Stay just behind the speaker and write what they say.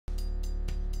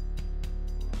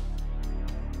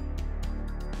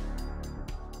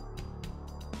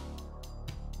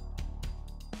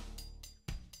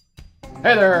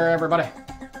Hey there, everybody.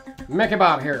 Mickey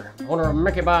Bob here, owner of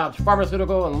Mickey Bob's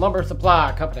Pharmaceutical and Lumber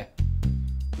Supply Company.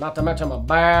 Not to mention I'm a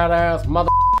badass mother,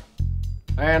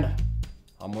 and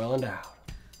I'm well endowed.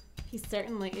 He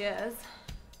certainly is.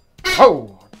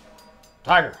 Oh,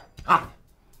 Tiger. Why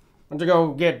don't you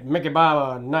go get Mickey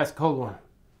Bob a nice cold one? I'm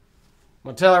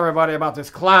gonna tell everybody about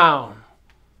this clown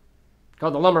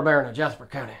called the Lumber Baron of Jasper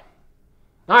County.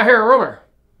 I hear a rumor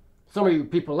some of you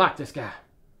people like this guy.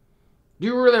 Do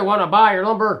you really want to buy your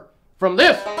lumber from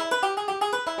this?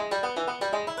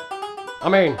 I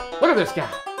mean, look at this guy.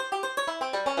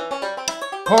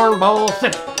 Cornball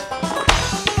City.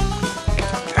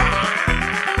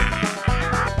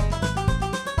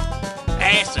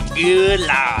 That's some good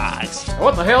logs.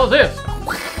 What the hell is this?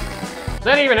 Is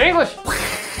that even English?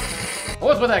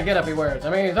 What's with that getup he wears? I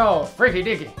mean, it's all freaky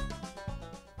deaky.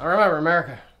 Now remember,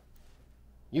 America,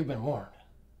 you've been warned.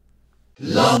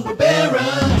 Lumber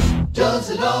Baron does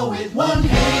it all with one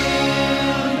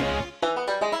hand.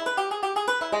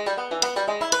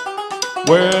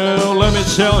 Well, let me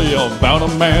tell you about a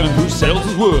man who sells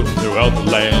his wood throughout the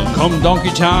land. Come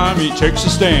donkey time, he takes a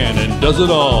stand and does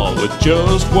it all with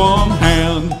just one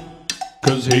hand.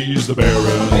 'Cause he's the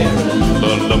Baron,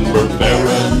 the Lumber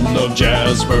Baron of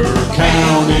Jasper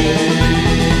County.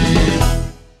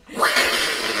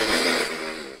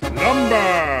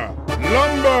 Lumber!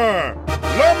 Lumber!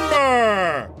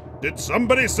 Lumber! Did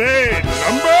somebody say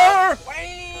lumber?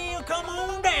 Well, come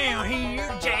on down here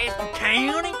to Jasper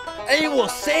County and we'll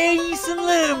sell you some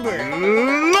lumber.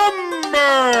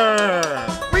 Lumber!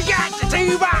 We got the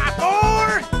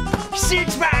 2x4,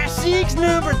 6x6,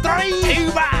 number 3,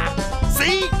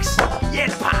 2x6,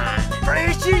 yellow pine,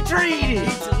 freshly treated.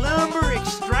 It's a lumber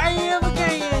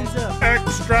extravaganza.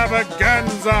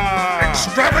 Extravaganza!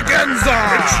 Extravaganza!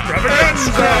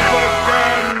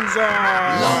 Extravaganza!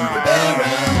 Lumber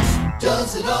Baron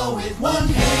does it all with one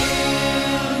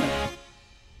hand.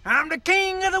 I'm the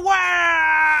king of the wild.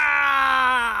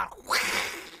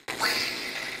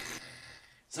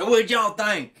 So what y'all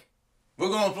think? We're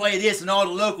gonna play this in all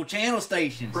the local channel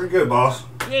stations. Pretty good, boss.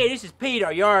 Yeah, this is Pete,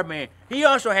 our yard man. He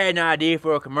also had an idea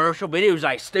for a commercial, but it was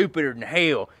like stupider than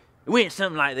hell. It went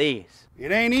something like this.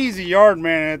 It ain't easy yard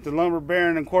man at the Lumber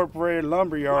Baron Incorporated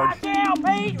Lumber Yard. Watch out,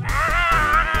 Pete!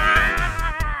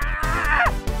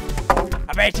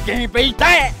 I bet you can't beat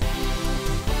that!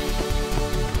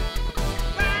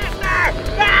 Faster!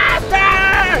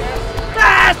 Faster!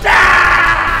 Faster!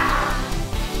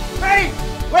 Pete!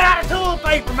 Without the toilet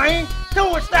paper, man!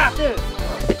 Toilet stop this!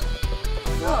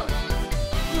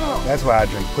 That's why I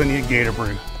drink plenty of Gator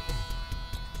Brew.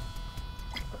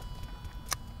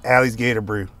 Allie's Gator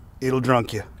Brew. It'll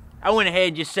drunk you. I went ahead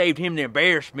and just saved him the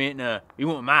embarrassment, and you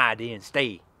went with my idea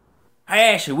instead.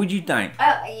 Hey, Ashlee, what'd you think?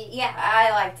 Oh, yeah,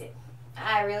 I liked it.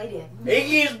 I really did. It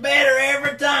gets better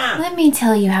every time. Let me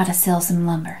tell you how to sell some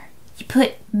lumber. You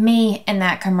put me in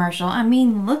that commercial. I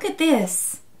mean, look at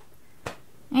this.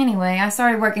 Anyway, I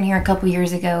started working here a couple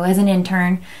years ago as an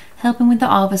intern, helping with the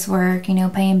office work, you know,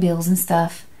 paying bills and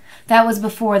stuff. That was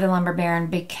before the Lumber Baron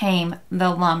became the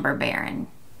Lumber Baron.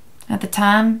 At the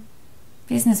time,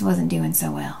 business wasn't doing so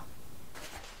well.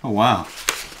 Oh, wow.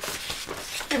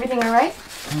 Everything all right?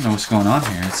 I don't know what's going on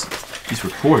here. It's these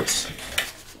reports.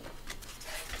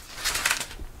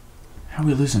 How are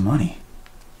we losing money?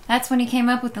 That's when he came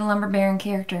up with the Lumber Baron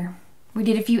character. We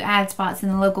did a few ad spots in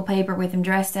the local paper with him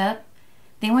dressed up.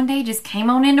 Then one day he just came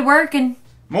on into work and...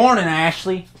 Morning,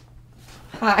 Ashlee.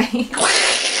 Hi.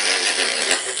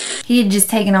 He had just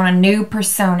taken on a new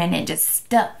persona and it just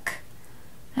stuck.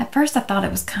 At first I thought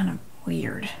it was kind of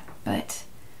weird, but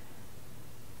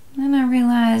then I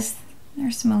realized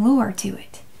there's some allure to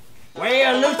it.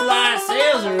 Well, looks like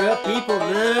sales are up. People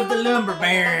love the Lumber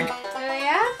Baron. Oh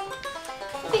yeah?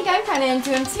 I think I'm kind of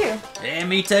into him too. Yeah,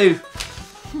 me too.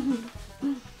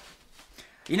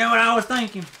 You know what I was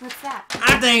thinking? What's that?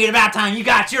 I'm thinking about time you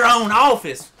got your own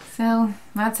office. So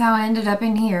that's how I ended up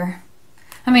in here.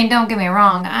 I mean, don't get me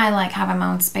wrong, I like having my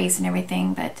own space and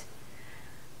everything, but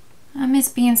I miss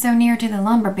being so near to the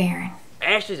Lumber Baron.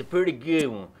 Ashlee's a pretty good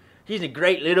one. She's a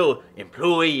great little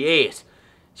employee-ess.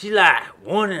 She's like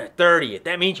 1 in a 30th.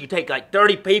 That means you take like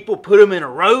 30 people, put them in a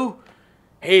row.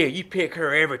 Hell, you pick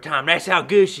her every time. That's how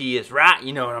good she is, right?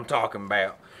 You know what I'm talking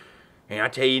about. And I'll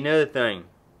tell you another thing.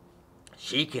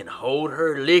 She can hold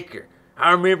her liquor.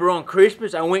 I remember on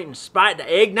Christmas, I went and spiked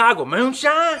the eggnog with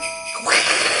moonshine.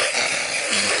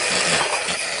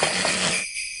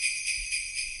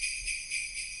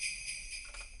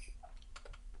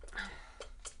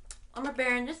 Lumber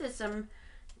Baron, this is some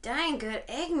dang good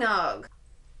eggnog.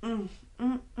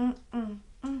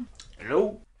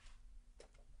 Hello?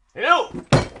 Hello?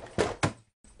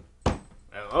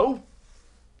 Hello?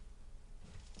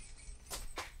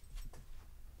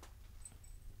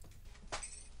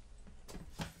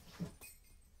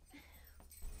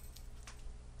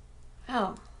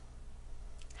 Oh.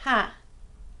 Hi.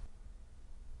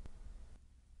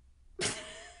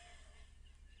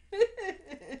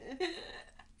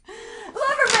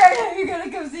 Lumberbaron, you're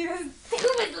gonna come see this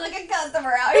stupid looking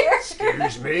customer out here.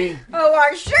 Excuse me? Oh,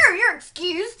 I'm sure you're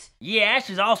excused. Yeah,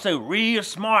 Ashley's also real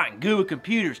smart and good with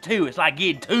computers too. It's like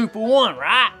getting 2 for 1,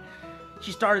 right?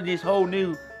 She started this whole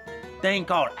new thing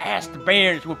called Ask the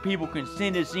Barons where people can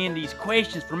send us in these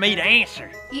questions for me to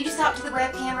answer. You just talk to the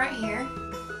webcam right here.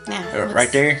 Now,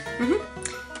 Right there?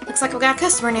 Looks like we got a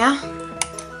customer now.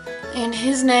 And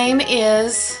his name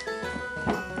is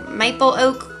Maple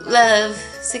Oak Love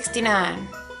 69.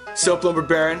 Sup, Lumber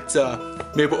Baron? It's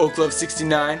Maple Oak Love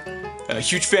 69.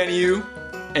 Huge fan of you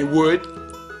and wood.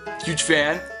 Huge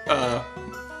fan.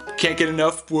 Can't get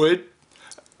enough wood.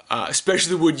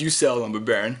 Especially the wood you sell, Lumber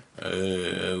Baron.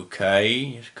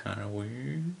 Okay. It's kind of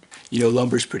weird. You know,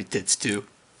 lumber's pretty tits too.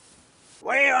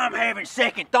 Well, I'm having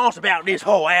second thoughts about this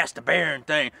whole Ask the Baron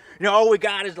thing. You know, all we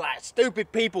got is like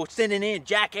stupid people sending in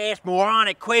jackass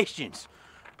moronic questions.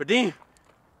 But then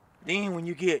when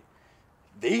you get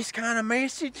this kind of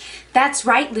message... That's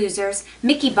right, losers.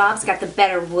 Mickey Bob's got the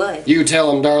better wood. You tell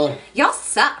him, darling. Y'all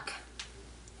suck.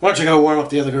 Why don't you go warm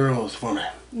up the other girls for me?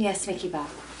 Yes, Mickey Bob.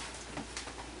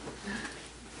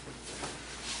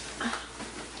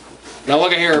 Now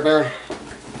look at here, Baron.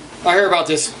 I hear about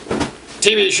this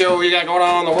TV show you got going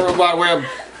on the World Wide Web.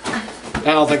 I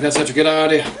don't think that's such a good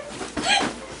idea.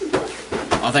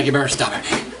 I think you better stop it.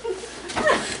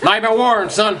 Now you've been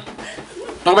warned, son.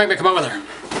 Don't make me come over there.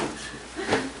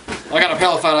 I got a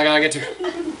pillow fight I gotta get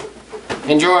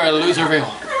to. Enjoy Loserville.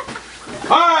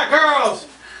 Alright, girls!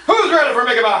 Who's ready for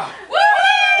Mickey Bob?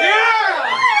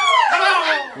 Yeah! Come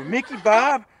on! When Mickey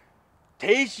Bob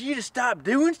tells you to stop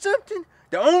doing something,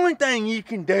 the only thing you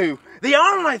can do, the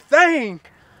only thing,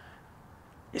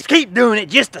 is keep doing it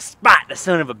just to spite the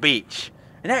son of a bitch.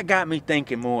 And that got me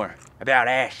thinking more about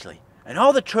Ashlee and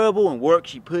all the trouble and work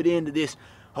she put into this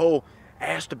whole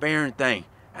Ask the Baron thing.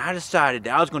 I decided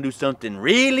that I was gonna do something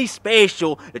really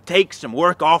special to take some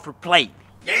work off her plate.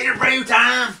 Gator brew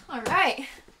time! All right.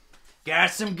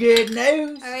 Got some good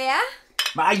news. Oh, yeah?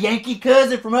 My Yankee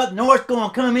cousin from up north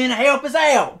gonna come in and help us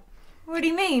out. What do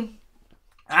you mean?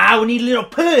 We need a little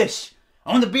push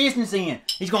on the business end.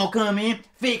 He's gonna come in,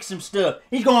 fix some stuff.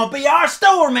 He's gonna be our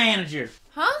store manager.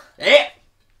 Huh? Yeah.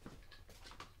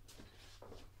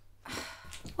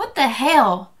 What the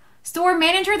hell? Store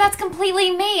manager? That's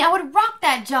completely me. I would rock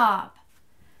that job.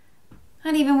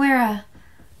 I'd even wear a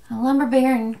lumber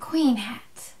baron queen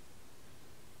hat.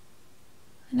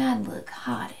 And I'd look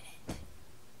hot in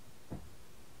it.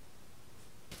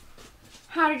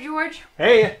 Howdy, George.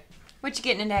 Hey. What you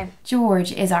getting today?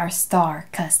 George is our star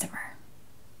customer.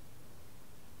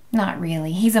 Not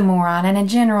really. He's a moron and a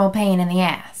general pain in the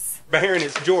ass. Baron,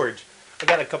 it's George. I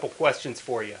got a couple questions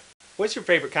for you. What's your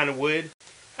favorite kind of wood?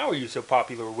 How are you so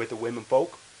popular with the women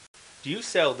folk? Do you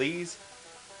sell these?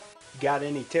 You got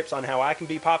any tips on how I can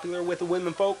be popular with the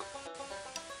women folk?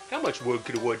 How much wood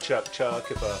could a woodchuck chuck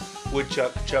if a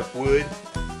woodchuck chucked wood?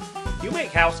 Do you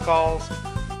make house calls?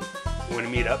 You want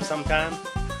to meet up sometime?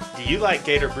 Do you like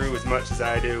Gator Brew as much as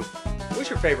I do? What's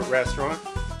your favorite restaurant?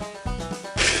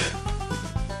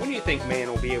 When do you think man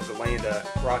will be able to land a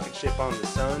rocket ship on the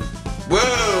sun?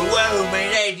 Whoa,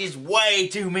 man, that's just way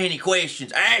too many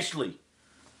questions. Ashlee,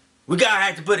 we gotta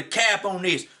have to put a cap on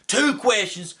this. 2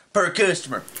 questions per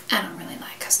customer. I don't really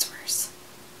like customers.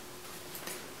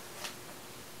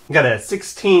 Got a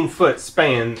 16-foot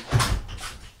span.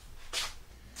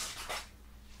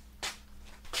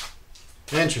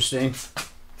 Interesting.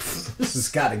 This has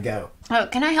got to go. Oh,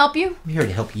 can I help you? I'm here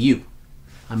to help you.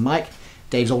 I'm Mike,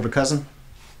 Dave's older cousin.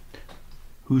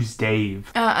 Who's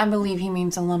Dave? I believe he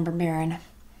means a lumber baron.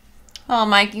 Oh,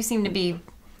 Mike, you seem to be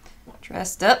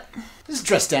dressed up. This is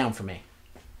dressed down for me.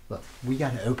 Look, we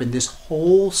got to open this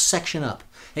whole section up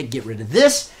and get rid of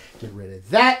this, get rid of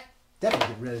that,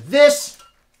 definitely get rid of this,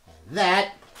 and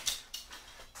that.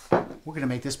 We're going to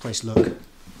make this place look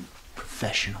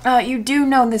professional. You do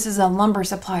know this is a lumber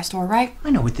supply store, right? I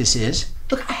know what this is.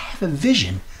 Look, I have a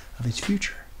vision of its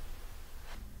future.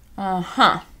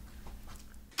 Uh-huh.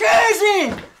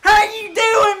 Cousin, how you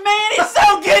doing, man? It's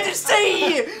so good to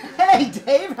see you. Hey,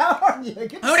 Dave, how are you? Good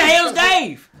to Who the see hell's you.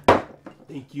 Dave?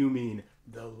 Think you mean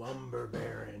the lumber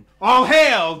baron. All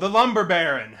hail the lumber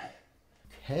baron.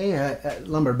 Hey,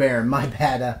 lumber baron, my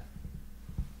bad.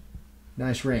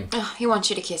 Nice ring. Oh, he wants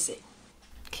you to kiss it.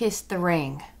 Kiss the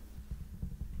ring.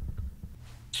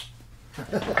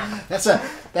 That's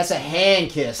a hand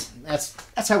kiss.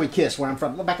 That's how we kiss where I'm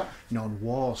from. Look back up. On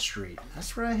Wall Street.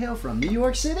 That's where I hail from. New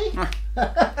York City.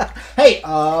 Hey,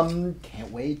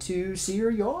 can't wait to see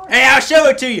your yard. Hey, I'll show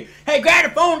it to you. Hey, grab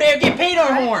the phone there, get Pete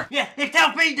on the horn. Yeah,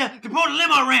 tell Pete to pull the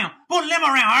limo around. Pull the limo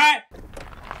around, all right?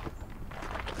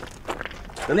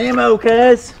 The limo,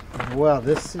 cuz. Well,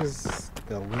 this is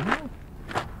the limo?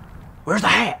 Where's the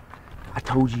hat? I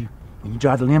told you, when you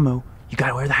drive the limo, you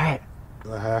gotta wear the hat.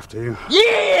 I have to.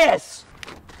 Yes!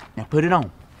 Now put it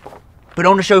on. Put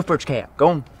on the chauffeur's cap. Go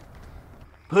on.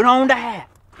 Put on the hat.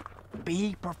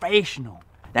 Be professional.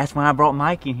 That's why I brought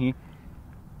Mike in here.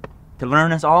 To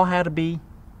learn us all how to be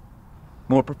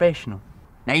more professional.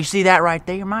 Now you see that right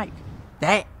there, Mike?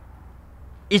 That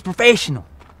is professional.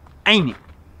 Ain't it?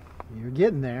 You're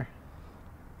getting there.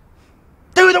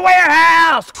 Through the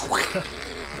warehouse!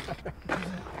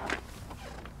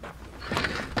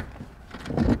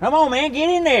 Come on, man, get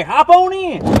in there. Hop on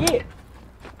in. Yeah.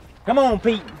 Come on,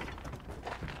 Pete.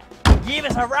 Give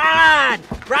us a ride.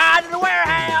 Ride to the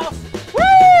warehouse.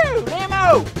 Woo!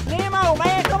 Limo. Limo,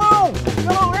 man. Come on.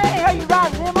 Come on, hey, how you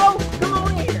riding, limo? Come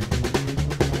on in here.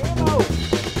 Limo.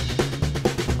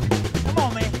 Come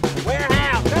on, man.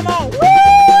 Warehouse. Come on. Woo!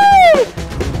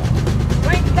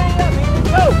 Crank the thing up, man. Let's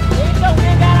go. Let's go. We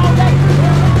ain't got all day. We ain't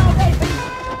got all day,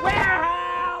 Pete. Warehouse.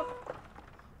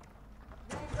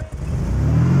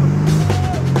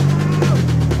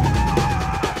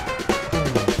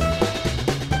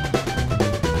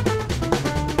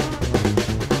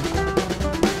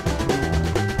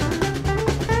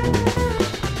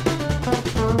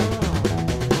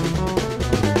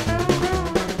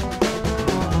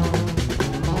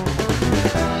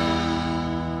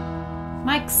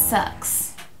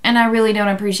 Sucks. And I really don't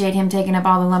appreciate him taking up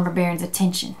all the lumber baron's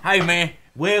attention. Hey man,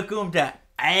 welcome to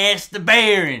Ask the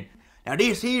Baron. Now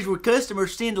this here's where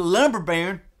customers send the lumber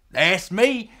baron, that's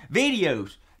me,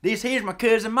 videos. This here's my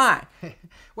cousin Mike.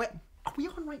 Wait, are we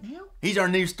on right now? He's our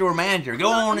new store manager. Go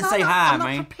on and say hi, man.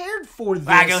 I'm not prepared for this.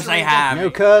 I go say hi, man.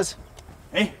 No, cuz.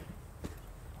 Hey.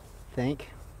 Think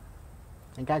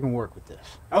I can work with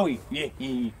this. Oh, yeah.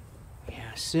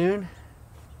 Yeah, soon.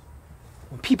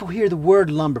 When people hear the word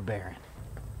lumber baron,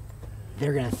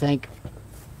 they're gonna think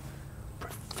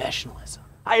professionalism.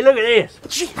 Hey, look at this.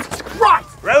 Jesus Christ!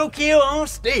 Roadkill on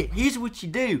stick. Here's what you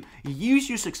do. You use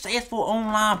your successful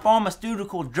online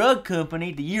pharmaceutical drug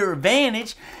company to your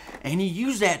advantage, and you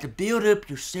use that to build up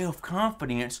your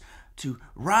self-confidence to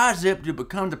rise up to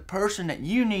become the person that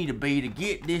you need to be to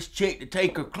get this chick to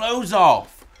take her clothes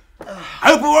off.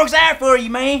 Hope it works out for you,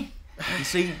 man. You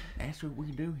see, that's what we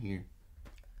do here.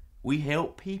 We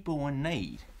help people in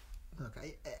need. Look,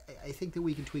 I think that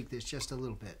we can tweak this just a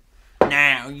little bit.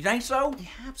 Now, you think so? Yeah,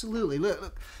 absolutely.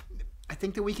 Look, I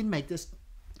think that we can make this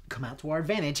come out to our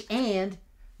advantage and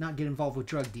not get involved with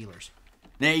drug dealers.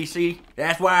 Now, you see,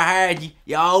 that's why I hired you.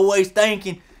 You're always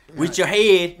thinking with your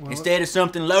head instead of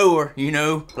something lower, you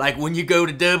know, like when you go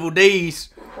to Double D's.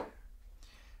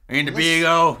 And the big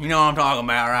old, you know what I'm talking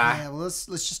about, right? Yeah, well, let's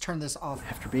just turn this off.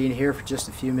 After being here for just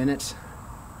a few minutes,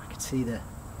 I can see the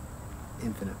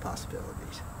infinite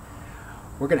possibilities.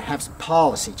 We're gonna have some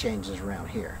policy changes around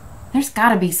here. There's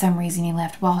gotta be some reason he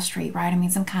left Wall Street, right? I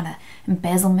mean, some kind of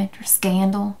embezzlement or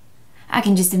scandal. I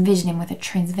can just envision him with a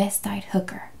transvestite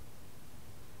hooker.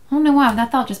 I don't know why, but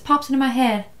that thought just pops into my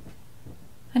head.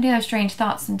 I do have strange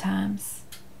thoughts sometimes.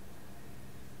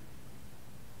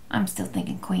 I'm still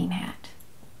thinking queen hat.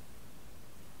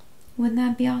 Wouldn't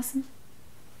that be awesome?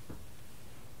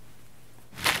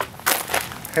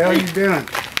 Hell you doing?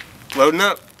 Loading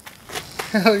up.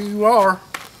 Hell you are.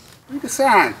 Read the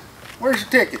sign. Where's your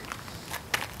ticket?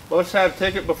 Let's have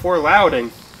ticket before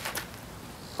louding.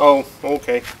 Oh,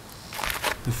 okay.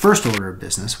 The first order of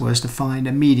business was to find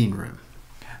a meeting room.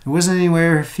 There wasn't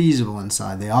anywhere feasible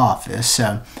inside the office,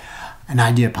 so an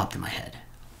idea popped in my head.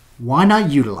 Why not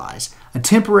utilize a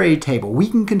temporary table we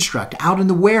can construct out in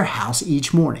the warehouse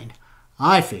each morning?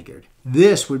 I figured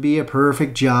this would be a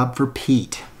perfect job for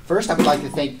Pete. First, I would like to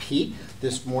thank Pete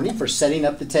this morning for setting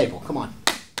up the table. Come on.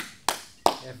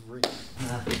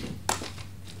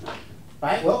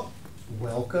 Right, well,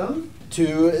 welcome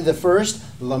to the first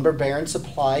Lumber Baron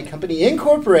Supply Company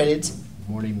Incorporated's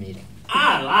morning meeting.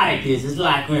 I like this. It's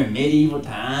like we're in medieval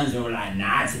times or like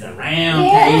knights of the round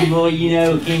table, you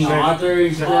know, King Arthur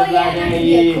and stuff like that.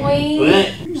 You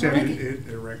said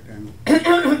it rectangle.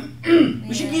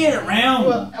 We should get it round.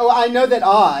 Well, I know that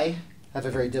I have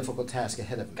a very difficult task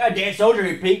ahead of me. Goddamn soldier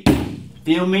here, Pete.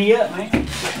 Fill me up, man.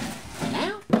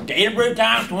 Gator brew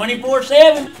times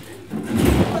 24/7.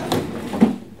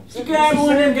 You grab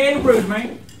one of them gator brews,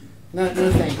 man. No,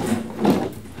 thank you.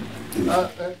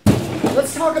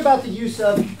 let's talk about the use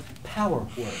of power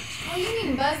words. Oh, you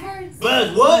mean buzzwords?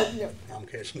 Buzz what? I'm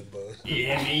catching the buzz.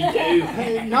 Yeah, me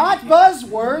too. Not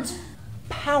buzzwords,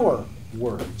 power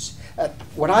words.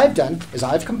 What I've done is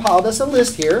I've compiled us a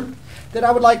list here that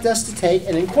I would like us to take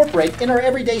and incorporate in our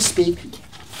everyday speak,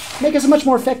 make us a much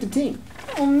more effective team.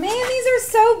 Oh man, these are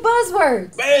so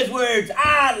buzzwords. Buzzwords,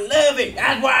 I love it.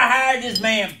 That's why I hired this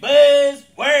man.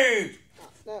 Buzzwords.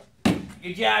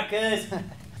 Good job, cuz.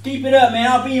 Keep it up,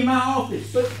 man. I'll be in my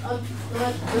office. But I'm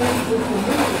not ready with the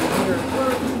meeting here.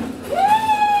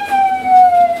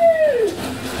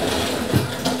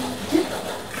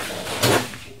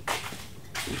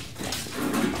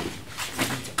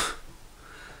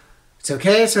 It's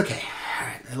okay, it's okay. All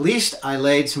right, at least I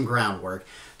laid some groundwork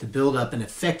to build up an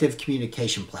effective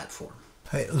communication platform.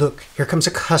 Hey, look, here comes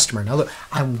a customer. Now look,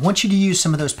 I want you to use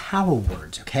some of those power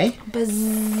words, okay?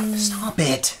 Buzz. Stop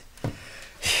it.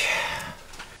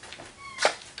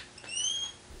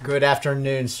 Good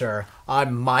afternoon, sir.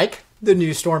 I'm Mike, the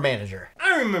new store manager.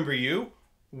 I remember you.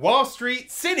 Wall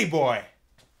Street City Boy.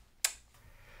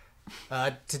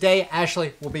 Today,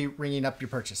 Ashlee will be ringing up your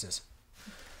purchases.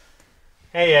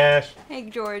 Hey, Ash. Hey,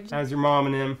 George. How's your mom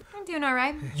and him? I'm doing all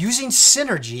right. Using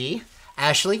synergy,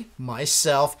 Ashlee,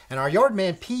 myself, and our yard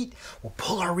man, Pete, will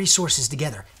pull our resources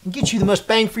together and get you the most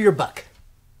bang for your buck.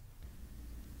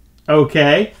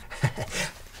 Okay.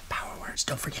 Power words,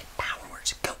 don't forget power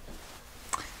words. Go.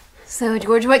 So,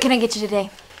 George, what can I get you today?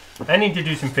 I need to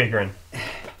do some figuring.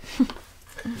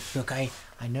 Look, I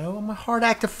know I'm a hard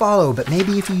act to follow, but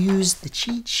maybe if you use the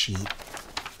cheat sheet,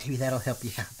 maybe that'll help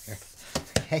you out there.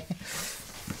 Okay?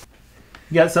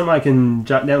 You got something I can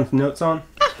jot down some notes on?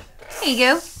 Here you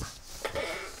go.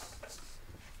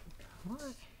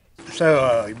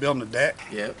 So, you building a deck?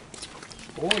 Yep.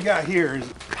 What we got here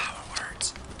is Power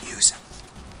words. Use them.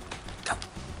 Go.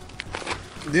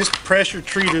 this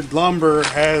pressure-treated lumber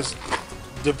has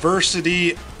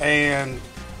diversity and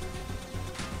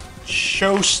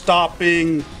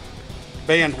show-stopping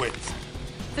bandwidth.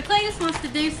 So Cletus wants to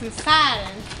do some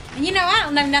siding. And you know, I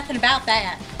don't know nothing about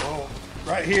that. Well,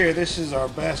 right here, this is our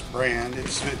best brand.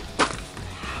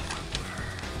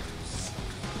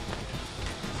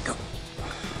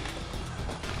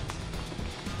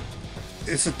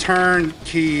 It's a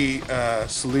turnkey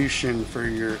solution for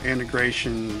your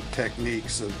integration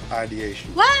techniques of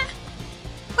ideation. What?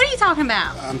 What are you talking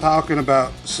about? I'm talking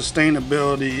about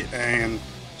sustainability and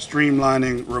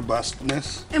streamlining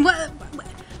robustness. And what?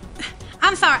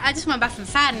 I'm sorry, I just want to buy some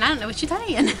siding. I don't know what you're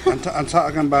saying. I'm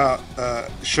talking about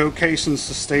showcasing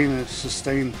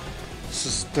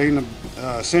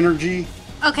synergy.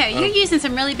 Okay, you're using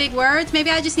some really big words.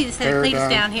 Maybe I just need to send Cletus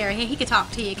down here. He could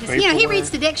talk to you because you know he reads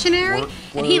the dictionary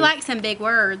and he likes some big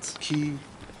words. Key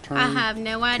term. I have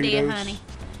no idea, honey.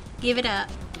 Give it up.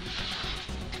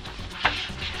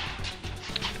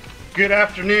 Good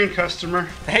afternoon, customer.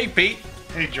 Hey, Pete.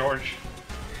 Hey, George.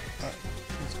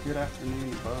 It's good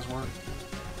afternoon, buzzword.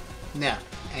 No,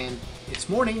 and it's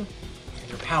morning, and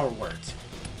they're power words.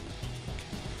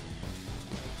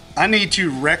 I need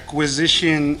to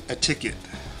requisition a ticket.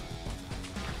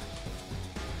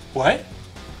 What?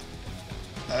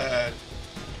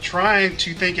 Trying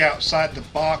to think outside the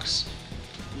box.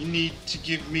 You need to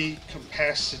give me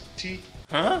capacity.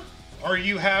 Huh? Are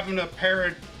you having a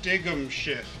paradigm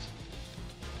shift?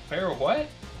 Fair what?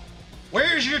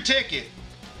 Where's your ticket?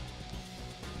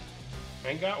 I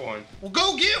ain't got one. Well,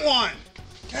 go get one.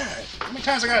 God, how many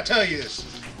times I gotta tell you this?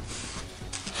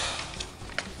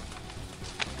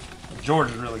 George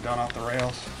has really gone off the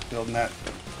rails, building that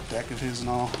deck of his and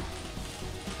all.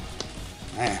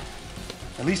 Man,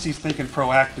 at least he's thinking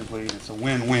proactively, and it's a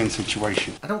win-win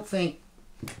situation. I don't think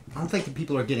the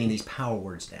people are getting these power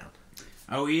words down.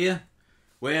 Oh, yeah?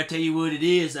 Well, I tell you what it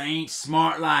is. They ain't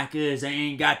smart like us. They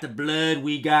ain't got the blood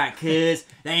we got, cuz.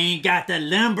 They ain't got the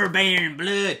lumber baron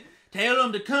blood. Tell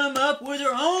them to come up with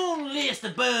their own list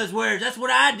of buzzwords. That's what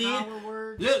I did. Power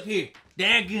words. Look here.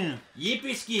 Daggum.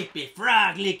 Yippee skippy.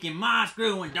 Frog licking. Moss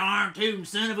growing. Darn tootin'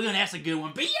 son of a gun. That's a good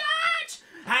one. Biatch!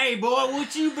 Hey, boy,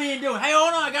 what you been doing? Hey,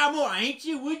 hold on. I got more. Ain't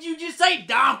you? Would you just say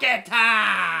donkey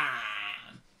time?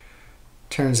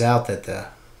 Turns out that the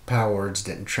power words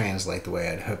didn't translate the way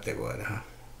I'd hoped they would, huh?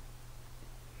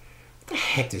 What the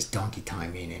heck does donkey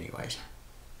time mean anyways?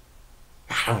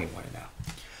 I don't even want to know.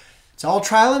 It's all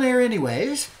trial and error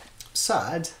anyways.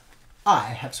 Besides, I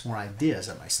have some more ideas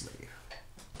up my sleeve.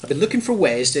 I've been looking for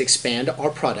ways to expand our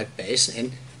product base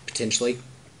and potentially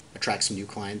attract some new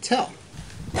clientele.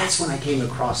 That's when I came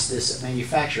across this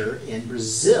manufacturer in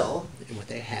Brazil, and what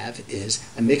they have is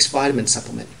a mixed vitamin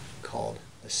supplement called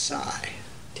Acai.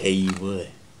 Tell you what,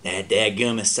 That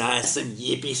dadgum aside, some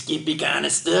yippy skippy kind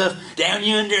of stuff down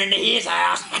yonder in his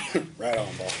house. Right on,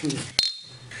 ball.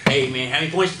 Hey man, how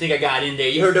many points do you think I got in there?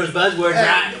 You heard those buzzwords,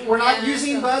 right? We're not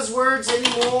using buzzwords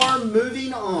anymore.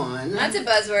 Moving on. That's a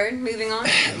buzzword. Moving on.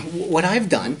 What I've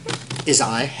done is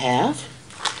I have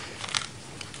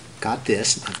got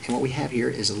this, and what we have here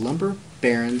is a Lumber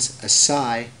Baron's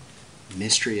Asai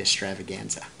Mystery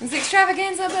Extravaganza. Is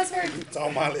extravaganza a buzzword? It's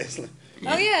on my list.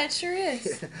 Oh yeah, it sure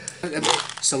is.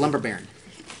 So Lumber Baron,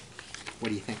 what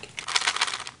do you think?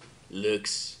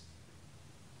 Looks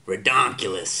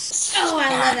redonkulous. Oh,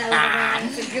 I love that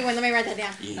one. That's a good one. Let me write that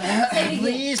down.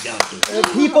 Please,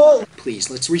 people, please,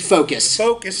 let's refocus.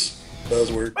 Focus.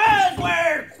 Buzzword.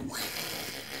 Buzzword!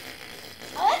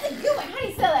 Oh, that's a good one. How do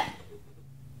you spell that?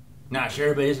 Not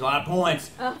sure, but it's a lot of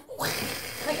points. Oh,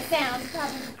 like it sounds,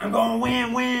 probably. I'm gonna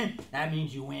win. That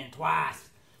means you win twice.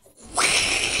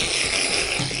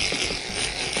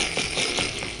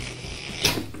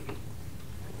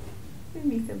 That'd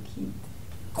be so cute.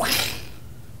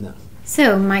 No.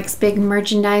 So, Mike's big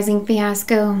merchandising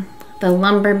fiasco, the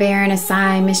Lumber Baron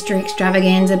Acai Mystery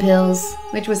Extravaganza pills,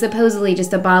 which was supposedly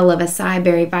just a bottle of acai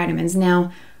berry vitamins.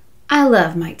 Now, I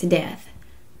love Mike to death.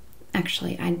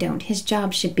 Actually, I don't. His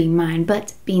job should be mine,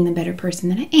 but being the better person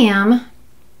that I am.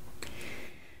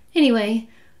 Anyway,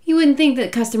 you wouldn't think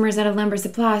that customers at a lumber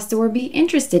supply store would be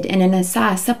interested in an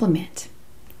acai supplement.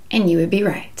 And you would be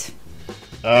right.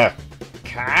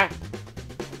 Kai?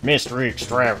 Mystery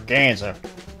Extravaganza.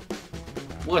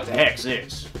 What the heck's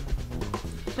this?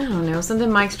 I don't know,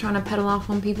 something Mike's trying to peddle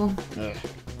off on people.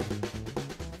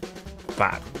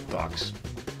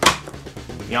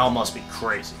 $5. Y'all must be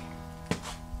crazy.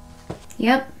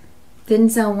 Yep, didn't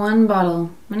sell one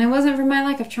bottle, and it wasn't for my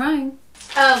lack of trying.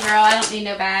 Oh girl, I don't need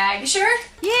no bag. You sure?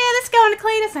 Yeah, let's go into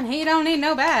Cletus and he don't need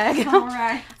no bag. All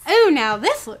right. Ooh, now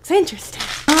this looks interesting.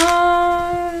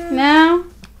 No.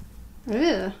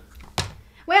 Ugh.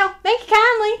 Well, thank you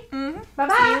kindly.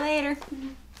 Bye-bye. See you later.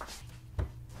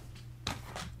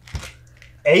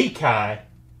 Akai?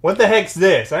 What the heck's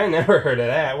this? I ain't never heard of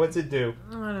that. What's it do?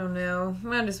 I don't know.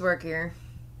 I just work here.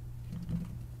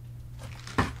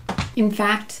 In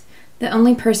fact, the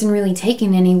only person really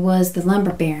taking any was the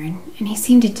Lumber Baron, and he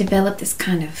seemed to develop this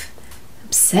kind of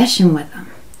obsession with them.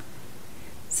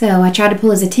 So I tried to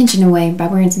pull his attention away by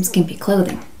wearing some skimpy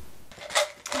clothing.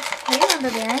 Hey,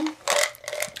 Lumber Baron.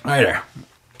 Hey there.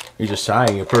 These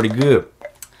acai are pretty good.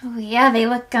 Oh yeah, they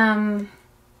look,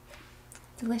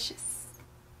 delicious.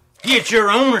 Get your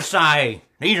own acai.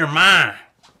 These are mine.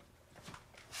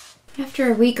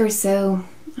 After a week or so,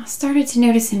 I started to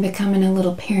notice him becoming a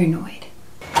little paranoid.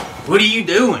 What are you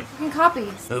doing? And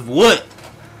copies. Of what?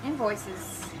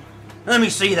 Invoices. Let me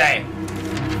see that.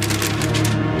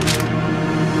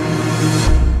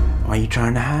 Why are you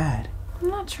trying to hide? I'm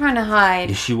not trying to hide.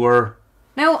 Yes, you were.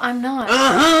 No, I'm not.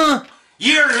 Uh-huh.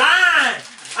 You're lying.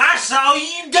 I saw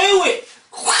you do it.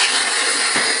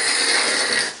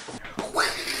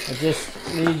 I just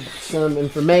need some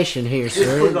information here, Just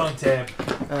sir. put it on tab.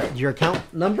 Your account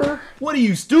number? What are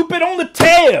you, stupid? On the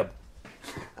tab!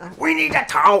 We need to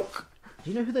talk. Do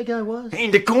you know who that guy was?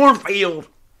 In the cornfield.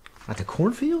 At the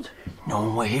cornfield? No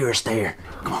one will hear us there.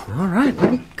 Come on. All right,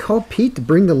 let me call Pete to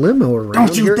bring the limo around.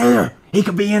 Don't you dare. He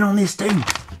could be in on this too.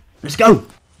 Let's go.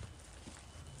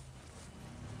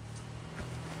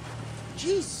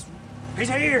 Jeez. He's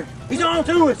here. He's on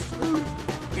to us.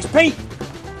 It's Pete.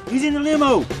 He's in the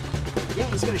limo. Yeah,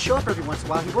 he's going to show up every once in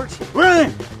a while. He works here.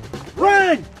 Run.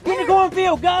 Run. In the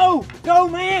cornfield. Go. Go,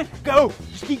 man. Go.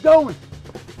 Just keep going.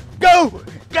 Go.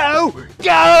 Go.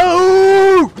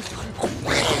 Go.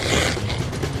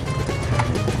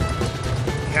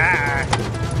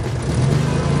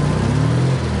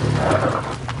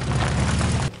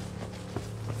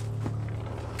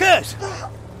 Cuz!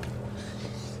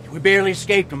 We barely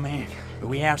escaped them, man. But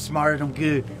we outsmarted them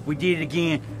good. We did it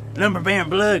again. Lumber Baron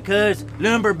blood, cuz.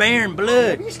 Lumber Baron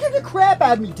blood. You scared the crap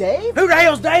out of me, Dave. Who the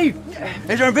hell's Dave?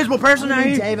 Is there an invisible person out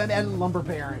here? Dave, I'm at Lumber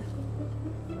Baron.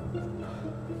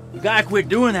 You gotta quit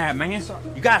doing that, man.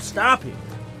 You gotta stop it.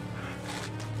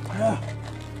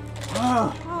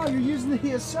 Oh, you're using the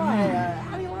Asai.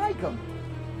 How do you like them?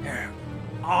 They're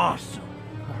awesome.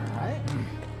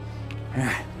 All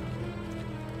right.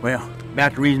 Well,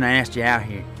 about the reason I asked you out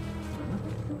here.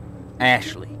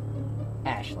 Ashlee.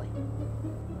 Ashlee.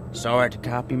 Saw her at the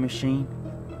copy machine.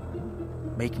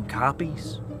 Making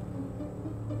copies.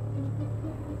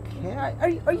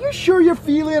 Okay, are you sure you're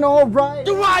feeling all right?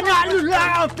 Do I not look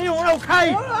like I'm feeling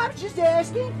okay? No, I'm just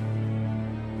asking.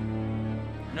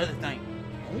 Another thing.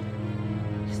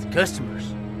 It's the customers.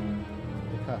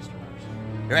 The customers.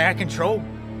 They're out of control.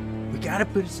 We gotta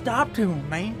put a stop to them,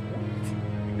 man.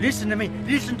 Listen to me.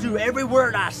 Listen to every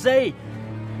word I say.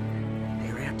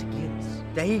 They're out to get us.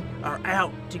 They are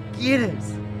out to get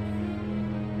us.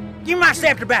 Give me my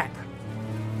scepter back.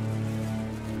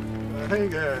 I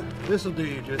think this will do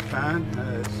you just fine.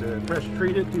 It's pressure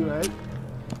treated 2.8.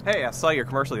 Hey, I saw your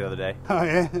commercial the other day. Oh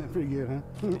yeah, pretty good,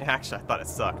 huh? Actually, I thought it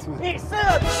sucked. It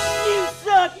sucks! You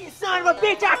suck, you son of a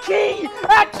bitch! I kill you!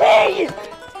 I kill you!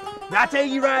 I tell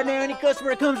you right now, any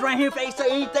customer that comes around here, if they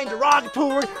say anything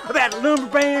derogatory about a lumber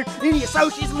baron, any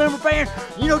associates of lumber baron,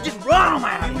 you know, just run them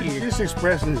out of here. Just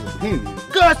expressing his opinion.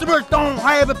 Customers don't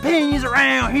have opinions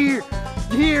around here.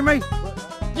 You hear me?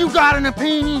 You got an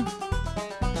opinion?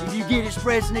 If you get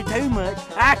expressing it too much,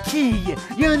 I kill you.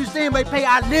 You understand, baby?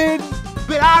 I love you,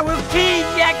 but I will kill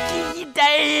you. I kill you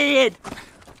dead.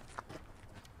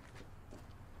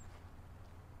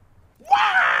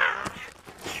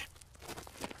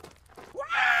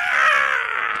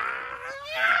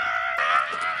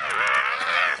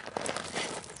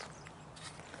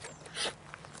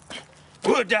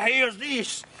 What the hell's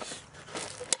this?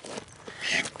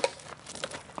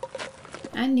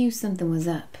 I knew something was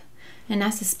up, and I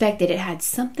suspected it had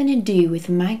something to do with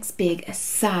Mike's big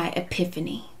Asai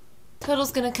epiphany.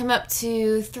 Total's gonna come up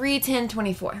to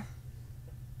 $310.24.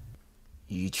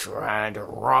 You trying to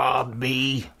rob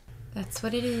me? That's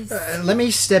what it is. Let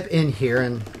me step in here,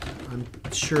 and I'm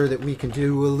sure that we can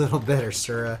do a little better,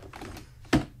 sir.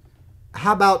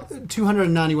 How about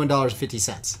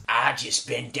 $291.50? I just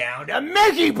been down to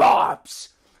Mickey Bob's,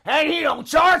 and he don't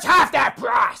charge half that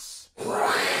price.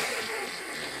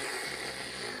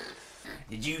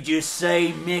 Did you just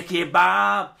say Mickey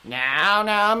Bob?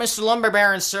 Now, Mr. Lumber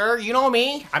Baron, sir. You know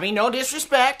me. I mean, no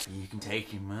disrespect. You can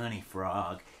take your money,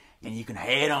 Frog, and you can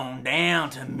head on down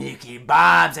to Mickey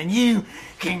Bob's, and you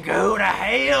can go to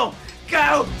hell.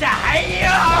 Go to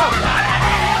hell! Go to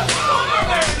hell!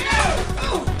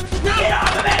 Get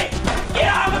off of me! Get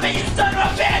off of me, you son of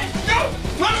a bitch! No!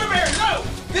 Lumber Baron, no!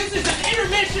 This is an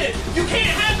intermission! You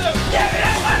can't have them! Give me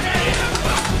that money!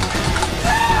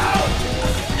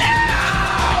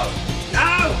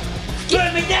 No!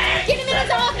 Put me down! Get him in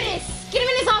his office! Get him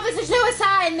in his office! There's no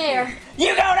Asai in there!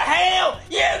 You go to hell!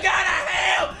 You go to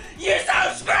hell! You're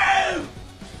so screwed!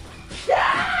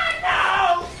 Ah,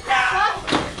 no! No!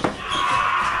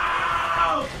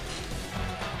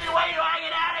 No! Wait till I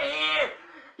get out of here!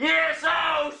 You're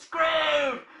so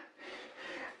screwed!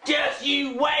 Just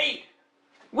you wait!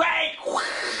 Wait!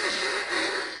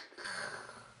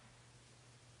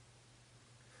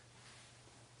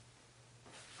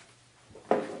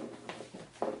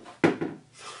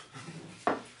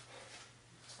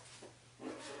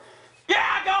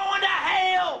 You're going to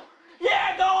hell!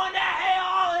 You're going to hell,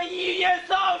 all of you! You're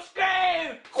so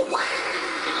screwed!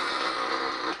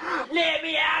 Let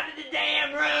me out of the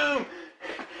damn room!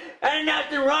 Ain't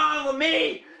nothing wrong with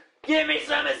me! Give me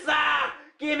some Asai!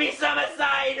 Give me some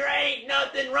Asai! There ain't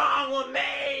nothing wrong with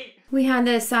me! We had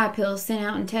the Asai pills sent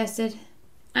out and tested.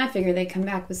 I figured they'd come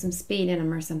back with some speed in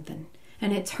them or something.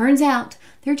 And it turns out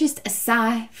they're just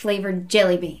Asai-flavored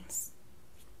jelly beans.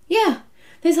 Yeah,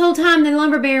 this whole time the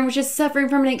lumber baron was just suffering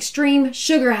from an extreme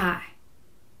sugar high.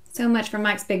 So much for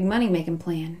Mike's big money-making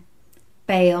plan.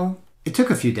 Bail. It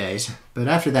took a few days, but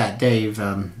after that, Dave,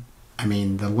 the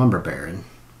lumber baron,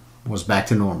 was back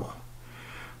to normal.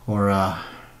 Or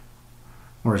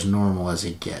as normal as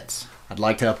it gets. I'd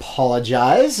like to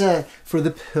apologize for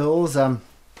the pills. Hope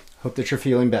that you're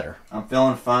feeling better. I'm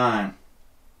feeling fine.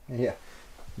 Yeah,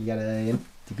 you got an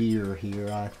empty beer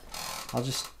here. I'll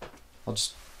just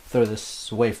throw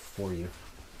this away for you.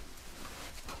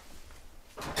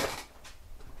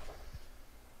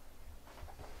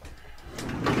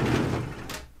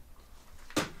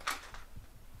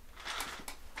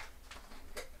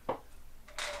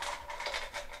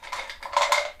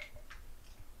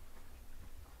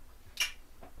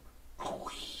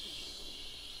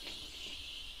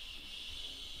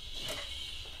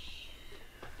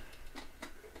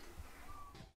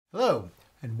 Hello,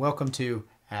 and welcome to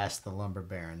Ask the Lumber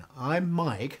Baron. I'm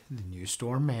Mike, the new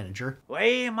store manager.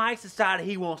 Well, Mike's decided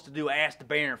he wants to do Ask the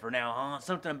Baron for now, huh?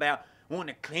 Something about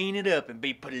wanting to clean it up and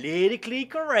be politically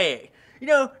correct. You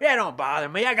know, that don't bother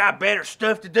me. I got better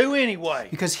stuff to do anyway.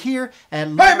 Because here at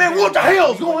Hey man, what the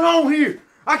hell's going on here?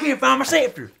 I can't find my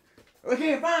scepter. I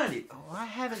can't find it. Oh, I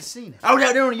haven't seen it. I was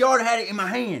out there in the yard and had it in my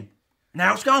hand.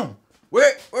 Now it's gone.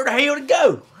 Where the hell did it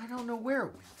go? I don't know where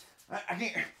it went. I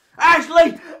can't.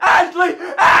 Ashlee! Ashlee!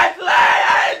 Ashlee!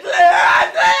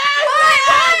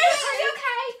 Are you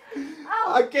okay?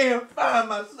 Oh. I can't find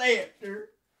my scepter.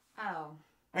 Oh.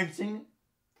 Have you seen it?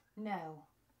 No.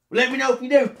 Let me know if you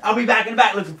do. I'll be back in the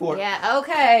back looking for it. Yeah,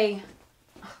 okay.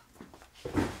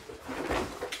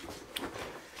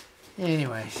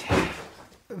 Anyways,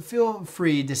 feel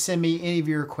free to send me any of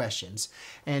your questions,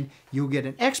 and you'll get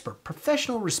an expert,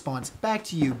 professional response back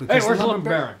to you. Because hey, where's the lumber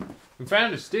baron? We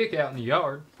found his stick out in the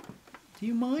yard. Do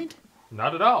you mind?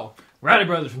 Not at all. Rowdy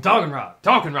Brothers from Talking Rock.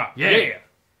 Talking Rock, yeah.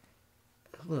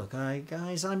 Look,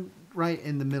 guys, I'm right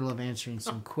in the middle of answering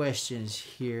some questions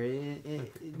here.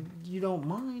 You don't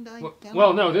mind?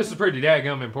 Well, no, this is pretty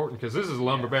daggum important because this is a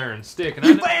lumber baron's stick. And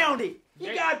You found it!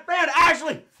 You guys found it!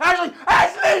 Ashlee! Ashlee!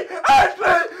 Ashlee!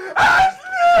 Ashlee! Ashlee!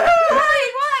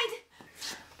 What?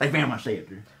 They found my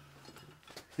scepter.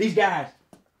 These guys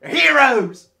are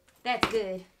heroes! That's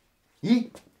good. Yeah?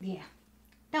 Yeah.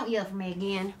 Don't yell for me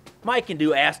again. Mike can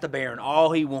do Ask the Baron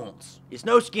all he wants. It's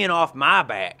no skin off my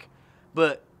back.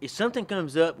 But if something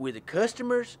comes up with the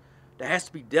customers that has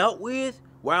to be dealt with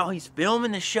while he's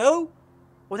filming the show,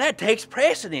 well, that takes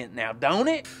precedent now, don't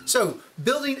it? So,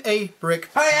 building a brick.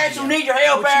 Hey, Ashlee, need your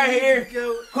help out here.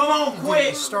 Come on,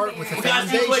 quick. Start with the We got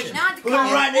foundation. situations. Put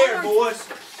them right there, boys.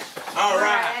 All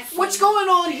right. What's going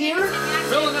on here?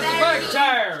 Filling up the back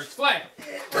tire. It's flat.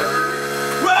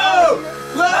 Whoa!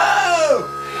 Whoa!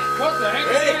 What the heck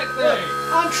is that thing?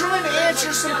 I'm trying to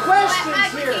answer some questions I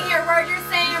here. can hear what you're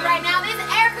saying right now. This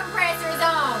air compressor's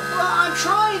on. Well, I'm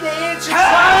trying to answer.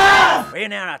 Well,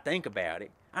 now that I think about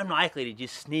it, I'm likely to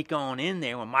just sneak on in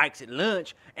there when Mike's at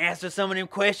lunch, answer some of them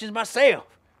questions myself.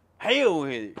 Hell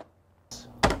with it.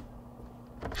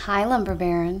 Hi, Lumber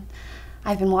Baron.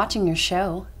 I've been watching your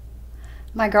show.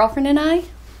 My girlfriend and I,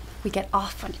 we get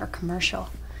off on your commercial.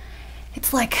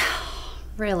 It's like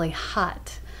really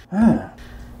hot.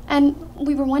 And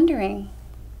we were wondering,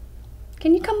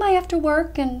 can you come by after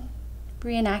work and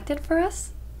reenact it for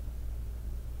us?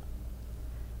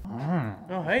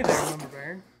 Oh, hey there, Lumber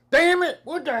Baron. Damn it!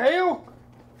 What the hell?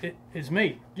 It's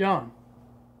me, John.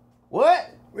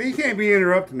 What? Well, you can't be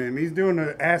interrupting him. He's doing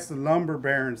the Ask the Lumber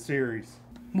Baron series.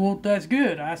 Well, that's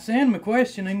good. I sent him a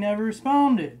question, he never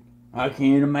responded. I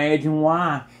can't imagine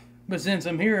why. But since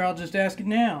I'm here, I'll just ask it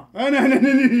now. Oh, no.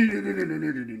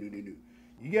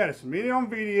 You gotta submit it on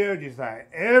video just like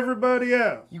everybody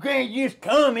else. You can't just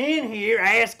come in here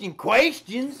asking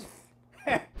questions.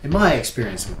 In my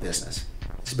experience with business,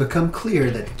 it's become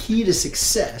clear that the key to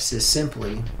success is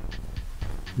simply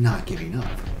not giving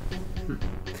up.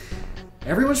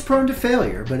 Everyone's prone to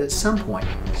failure, but at some point,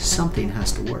 something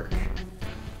has to work.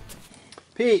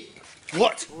 Pete.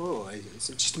 What? Oh, it's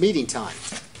just meeting time.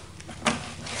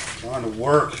 Trying to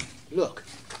work. Look,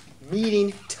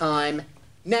 meeting time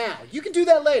now. You can do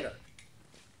that later.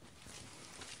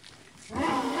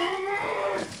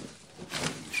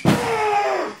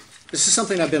 This is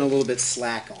something I've been a little bit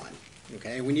slack on.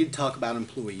 Okay, we need to talk about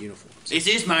employee uniforms. This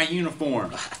is my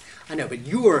uniform. I know, but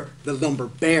you're the lumber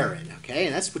baron, okay?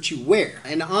 And that's what you wear.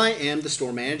 And I am the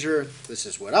store manager. This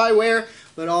is what I wear,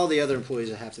 but all the other employees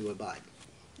have to abide.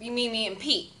 You mean me and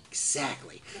Pete?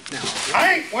 Exactly. Now,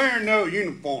 I ain't wearing no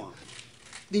uniform.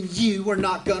 Then you are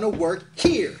not gonna work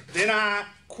here. Then I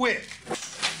quit.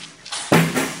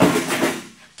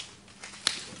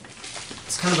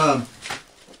 It's kind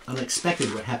of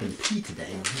unexpected what happened to Pete today,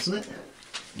 isn't it?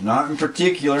 Not in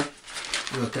particular.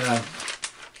 Look,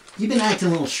 you've been acting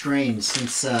a little strange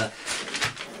since the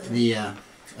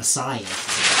assignment.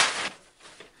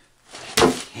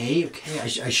 Okay, I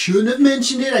shouldn't have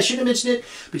mentioned it.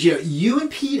 But you know, you and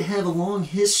Pete have a long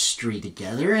history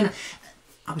together, and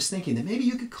I was thinking that maybe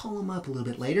you could call him up a little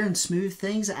bit later and smooth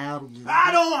things out a little bit.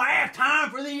 I don't have time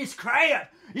for this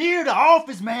crap. You're the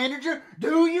office manager.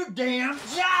 Do your damn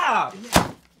job.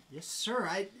 Yes, sir.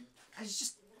 I was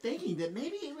just thinking that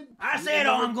maybe it would... I said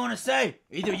all I'm going to say.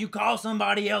 Either you call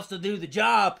somebody else to do the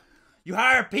job, you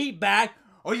hire Pete back,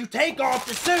 or you take off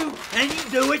the suit and you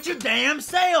do it your damn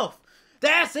self.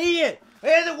 That's it.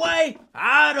 Either way,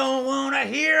 I don't want to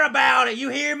hear about it. You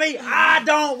hear me? I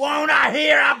don't want to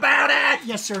hear about it.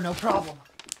 Yes, sir. No problem.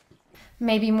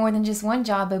 Maybe more than just one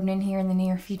job opening here in the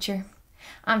near future.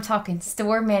 I'm talking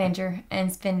store manager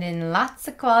and spending lots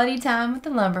of quality time with the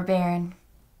lumber baron.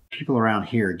 People around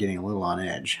here are getting a little on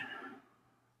edge.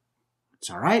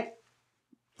 It's all right.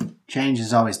 Change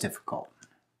is always difficult.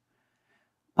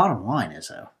 Bottom line is,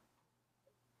 though,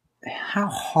 how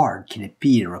hard can it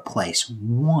be to replace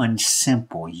one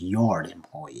simple yard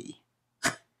employee?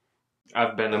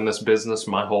 I've been in this business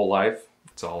my whole life.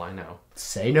 That's all I know.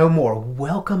 Say no more.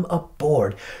 Welcome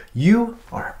aboard. You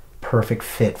are a perfect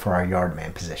fit for our yard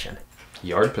man position.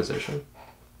 Yard position?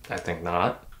 I think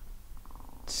not.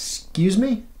 Excuse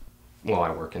me? Well,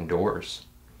 I work indoors.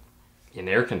 In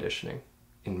air conditioning.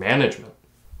 In management.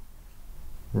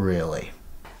 Really?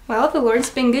 Well, the Lord's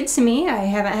been good to me. I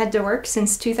haven't had to work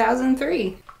since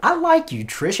 2003. I like you,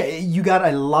 Trish. You got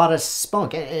a lot of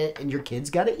spunk, and your kids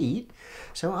got to eat.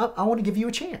 So I want to give you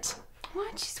a chance.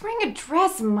 What? She's wearing a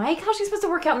dress, Mike. How's she supposed to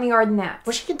work out in the yard in that?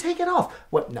 Well, she can take it off.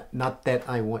 What? Not that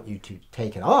I want you to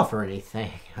take it off or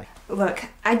anything. Look,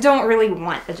 I don't really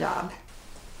want a job.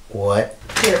 What?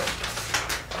 Here.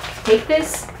 Take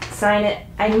this, sign it.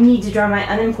 I need to draw my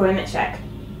unemployment check.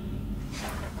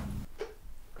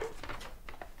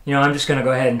 You know, I'm just gonna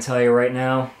go ahead and tell you right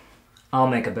now, I'll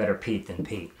make a better Pete than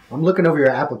Pete. I'm looking over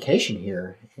your application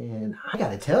here, and I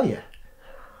gotta tell you,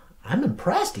 I'm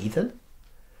impressed, Ethan.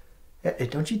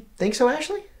 Don't you think so,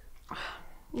 Ashlee?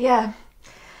 Yeah.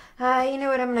 You know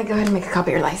what? I'm gonna go ahead and make a copy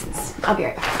of your license. I'll be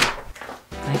right back.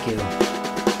 Thank you.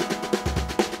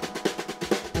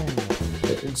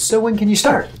 So when can you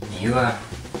start? You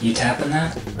tapping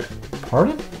that?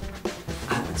 Pardon?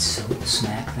 I would so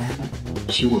smack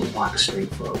that, she would walk straight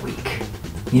for a week.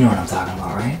 You know what I'm talking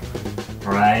about, right?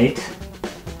 Right?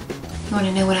 You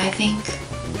wanna know what I think?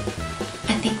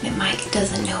 I think that Mike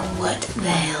doesn't know what the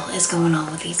hell is going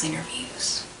on with these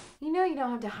interviews. You know you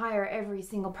don't have to hire every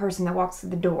single person that walks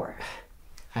through the door.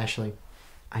 Ashlee,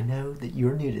 I know that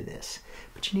you're new to this,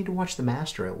 but you need to watch the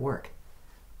master at work.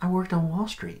 I worked on Wall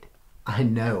Street. I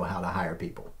know how to hire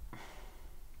people.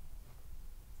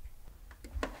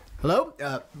 Hello,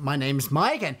 my name's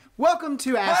Mike, and welcome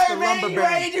to Ask the Lumber Baron. You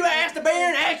ready to ask the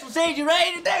Baron? Ashlee said you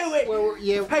ready to do it. Well,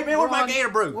 yeah, hey man, where's my gator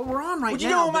brew? Well, we're on right now. What you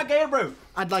doing with my gator brew?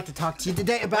 I'd like to talk to you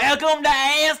today about... Welcome to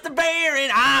Ask the Baron.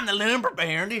 I'm the lumber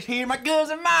baron. This here my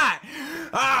cousin Mike.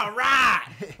 All right.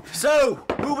 So,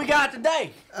 who we got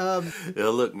today?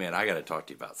 Look, man, I got to talk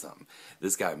to you about something.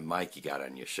 This guy Mike you got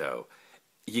on your show,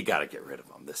 you got to get rid of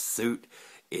him. The suit,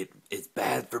 it's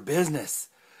bad for business.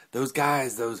 Those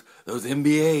guys, those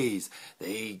MBAs,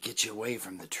 they get you away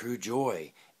from the true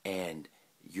joy. And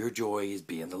your joy is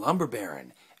being the lumber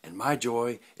baron. And my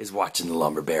joy is watching the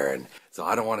lumber baron. So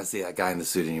I don't want to see that guy in the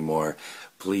suit anymore.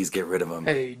 Please get rid of him.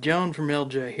 Hey, John from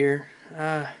LJ here.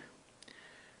 I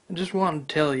just wanted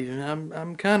to tell you,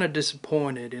 I'm kind of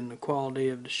disappointed in the quality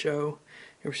of the show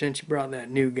ever since you brought that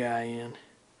new guy in.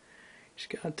 He's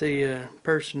got the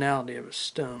personality of a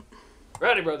stump.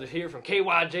 Rowdy Brothers here from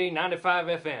KYJ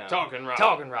 95 FM. Talking rock.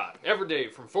 Talking rock. Every day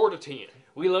from 4 to 10.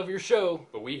 We love your show,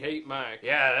 but we hate Mike.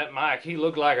 Yeah, that Mike, he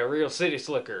looked like a real city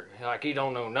slicker. Like he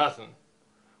don't know nothing.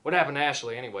 What happened to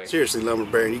Ashlee anyway? Seriously, Lumber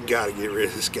Baron, you gotta get rid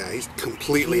of this guy. He's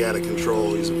completely out of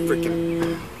control. He's a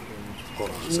freaking... Hold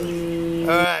on a second.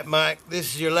 All right, Mike,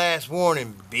 this is your last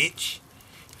warning, bitch.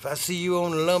 If I see you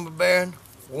on the Lumber Baron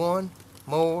one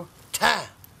more time,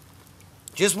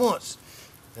 just once,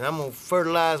 and I'm gonna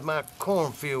fertilize my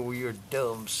cornfield with your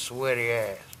dumb, sweaty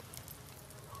ass.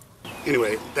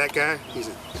 Anyway, that guy, he's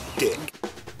a dick.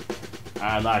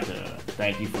 I'd like to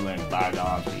thank you for letting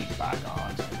bygones be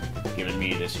bygones and giving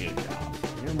me this here job.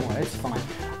 No more, it's fine.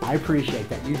 I appreciate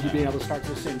that. You being able to start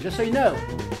so soon. Just so you know,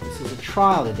 this is a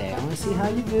trial today. I want to see how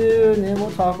you do, and then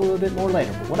we'll talk a little bit more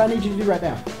later. But what I need you to do right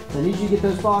now, I need you to get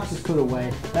those boxes put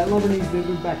away. That lumber needs to be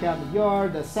moved back out in the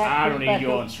yard. The sack. I don't need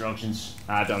your instructions.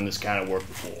 I've done this kind of work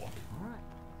before.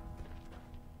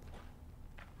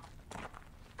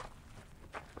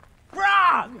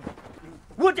 Frog!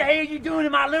 What the hell are you doing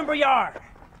in my lumber yard?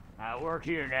 I work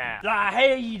here now. Like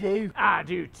hell you do. I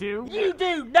do too. You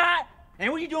do not.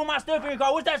 And what are you doing with my stuff in your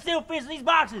car? What's that steel fence in these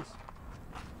boxes?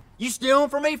 You stealing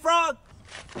from me, Frog?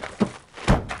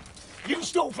 You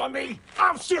stole from me.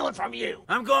 I'm stealing from you.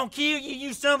 I'm gonna kill you,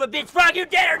 you son of a bitch. Frog, you're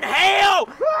deader than hell!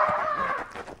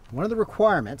 One of the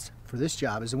requirements for this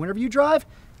job is that whenever you drive,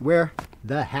 wear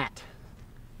the hat.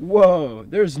 Whoa,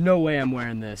 there's no way I'm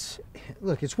wearing this.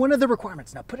 Look, it's one of the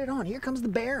requirements. Now put it on. Here comes the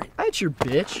Baron. That's your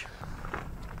bitch.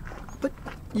 But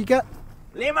you got...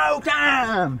 Limo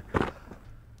time!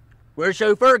 Where's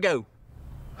chauffeur go?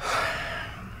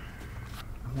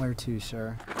 Where to,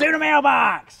 sir? To the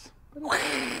mailbox! It's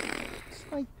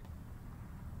like...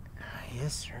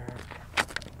 Yes, sir.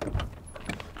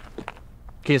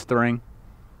 Kiss the ring.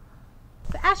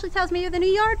 So Ashlee tells me you're the new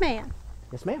yard man.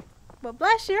 Yes, ma'am. Well,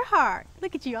 bless your heart.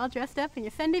 Look at you all dressed up in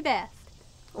your Sunday best.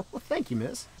 Oh, well, thank you,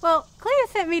 miss. Well, Clea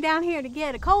sent me down here to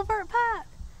get a culvert pipe.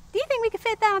 Do you think we could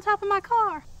fit that on top of my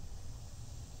car?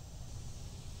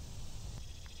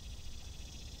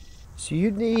 So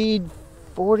you'd need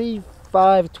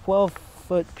 45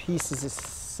 12-foot pieces of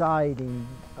siding.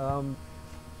 Do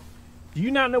you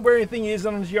not know where anything is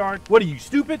on his yard? What are you,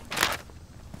 stupid?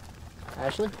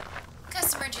 Ashlee?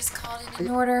 Customer just called in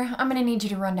an order. I'm gonna need you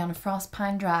to run down to Frost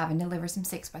Pine Drive and deliver some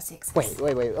 6x6s. Wait.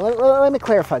 Let me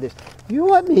clarify this. You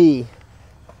want me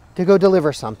to go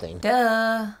deliver something?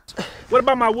 Duh. What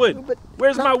about my wood?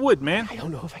 Where's my wood, man? I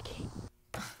don't know if I can.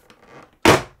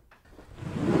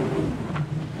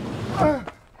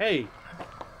 Hey.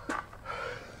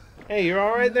 Hey, you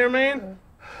alright there, man?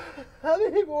 How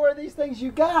many more of these things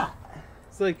you got?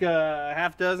 It's like a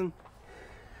half dozen.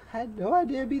 I had no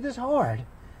idea it'd be this hard.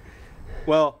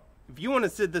 Well, if you want to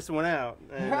sit this one out...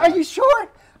 Are you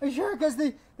sure? Are you sure? Because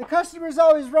the customer's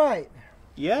always right.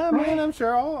 Yeah, man, I'm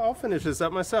sure I'll finish this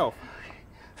up myself.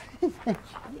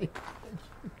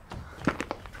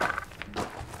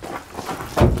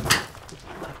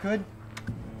 Good?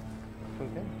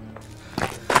 Okay.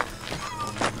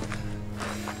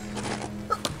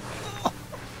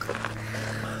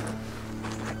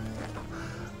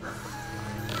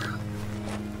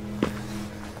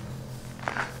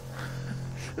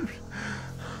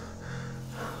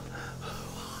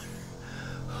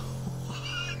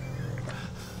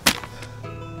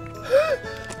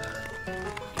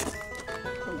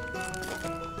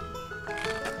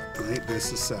 Ain't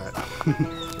this a sight?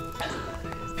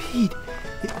 Pete,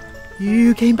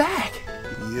 you came back.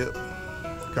 Yep.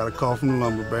 Got a call from the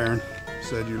lumber baron.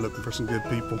 Said you're looking for some good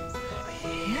people.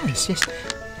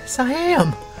 Yes, I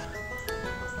am.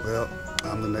 Well,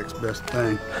 I'm the next best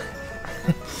thing.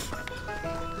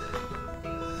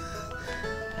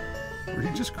 Were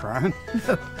you just crying?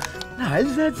 No,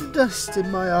 that's dust in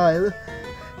my eye.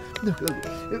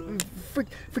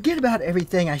 Look, forget about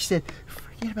everything I said.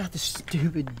 Forget about the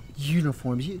stupid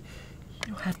uniforms. You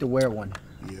don't have to wear one.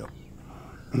 Yep.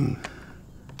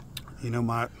 You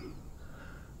know,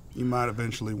 you might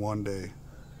eventually one day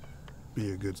be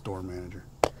a good store manager.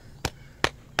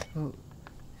 Oh.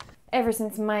 Ever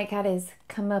since Mike had his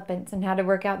comeuppance and had to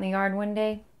work out in the yard one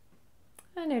day,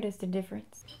 I noticed a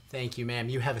difference. Thank you, ma'am.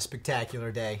 You have a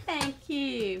spectacular day. Thank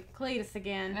you. Cletus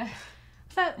again.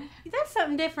 So, there's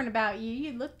something different about you.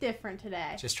 You look different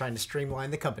today. Just trying to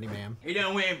streamline the company, ma'am. He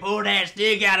done went and pulled that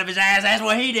stick out of his ass. That's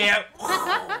what he did. Must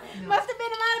have been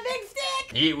a mighty big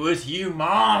stick. It was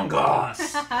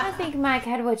humongous. I think Mike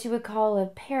had what you would call a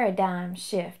paradigm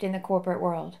shift in the corporate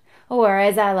world. Or,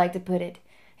 as I like to put it,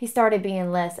 he started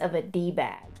being less of a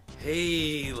D-bag.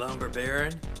 Hey, lumber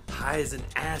baron. High as an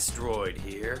asteroid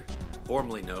here,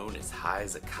 formerly known as high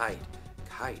as a kite.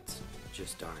 Kites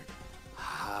just aren't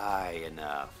high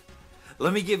enough.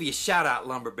 Let me give you a shout out,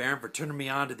 lumber baron, for turning me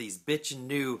on to these bitchin'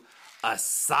 new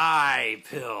acai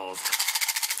pills.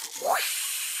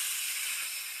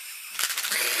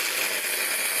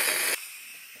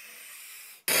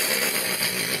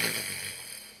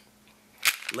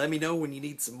 Let me know when you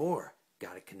need some more.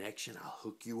 Got a connection? I'll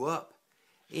hook you up.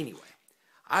 Anyway,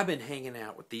 I've been hanging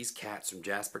out with these cats from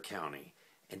Jasper County,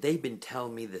 and they've been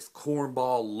telling me this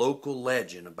cornball local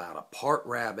legend about a part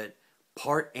rabbit,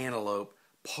 part antelope,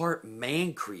 part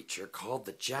man creature called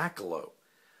the jackalope.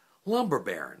 Lumber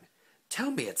baron,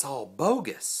 tell me it's all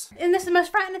bogus. Isn't this the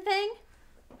most frightening thing?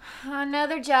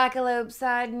 Another jackalope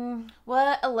sighting.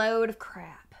 What a load of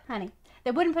crap. Honey,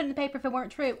 they wouldn't put it in the paper if it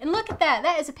weren't true. And look at that.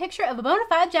 That is a picture of a bona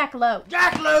fide jackalope.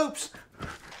 Jackalopes!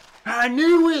 I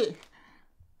knew it!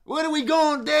 What are we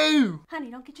gonna do?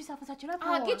 Honey, don't get yourself in such an Oh,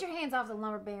 uproar. get your hands off the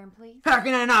lumber baron, please. How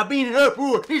can I not be in an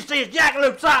uproar? This says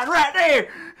jackalope sign right there!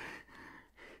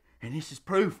 And this is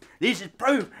proof. This is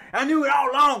proof. I knew it all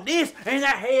along. This and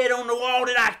that head on the wall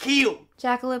that I killed.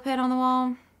 Jackalope head on the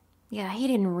wall? Yeah, he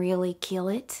didn't really kill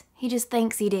it. He just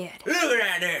thinks he did. Look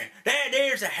right there.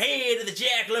 There's the head of the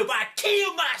jackalope. I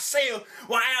killed myself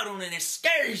while out on an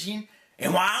excursion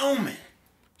in Wyoming.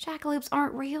 Jackalopes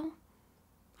aren't real.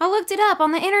 I looked it up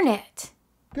on the internet.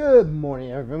 Good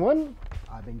morning, everyone.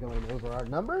 I've been going over our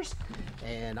numbers,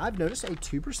 and I've noticed a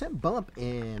 2% bump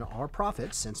in our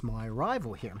profits since my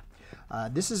arrival here.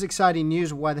 This is exciting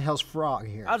news. Why the hell's Frog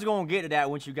here? I was gonna get to that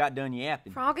once you got done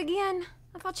yapping. Frog again?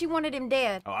 I thought you wanted him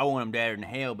dead. Oh, I want him deader than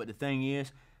hell, but the thing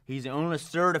is, he's the only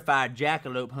certified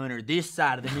jackalope hunter this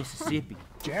side of the Mississippi.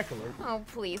 Jackalope? Oh,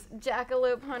 please.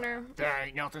 Jackalope hunter. There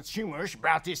ain't nothing humorous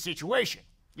about this situation.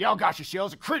 Y'all got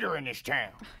yourselves a critter in this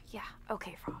town. Yeah,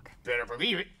 okay, Frog. Better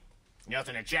believe it.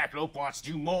 Nothing a jackalope wants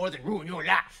to do more than ruin your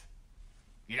life.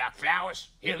 You like flowers?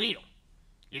 He'll eat them.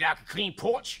 You like a clean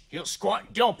porch? He'll squat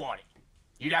and dump on it.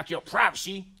 You like your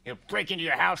privacy? He'll break into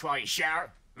your house while you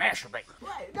shower, masturbate.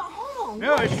 Wait, no, hold on.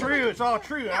 No, it's true. It's all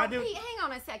true. No, I do. Pete, hang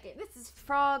on a second. This is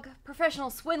Frog, professional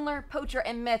swindler, poacher,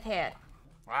 and meth head.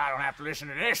 Well, I don't have to listen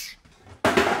to this.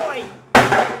 Wait!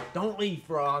 Don't leave,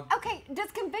 Frog. Okay,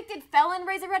 does convicted felon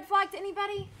raise a red flag to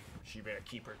anybody? She better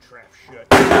keep her trap shut.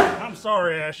 I'm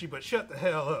sorry, Ashlee, but shut the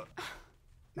hell up.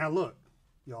 Now look,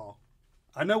 y'all.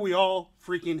 I know we all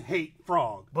freaking hate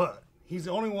Frog, but he's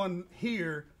the only one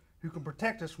here who can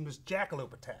protect us from this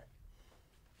jackalope attack.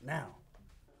 Now,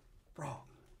 Frog,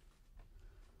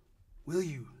 will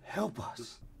you help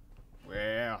us?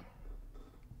 Well,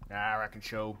 I reckon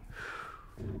so.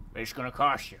 But it's gonna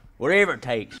cost you. Whatever it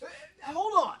takes.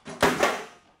 Hold on.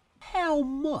 How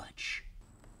much?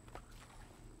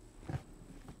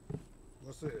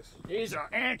 What's this? These are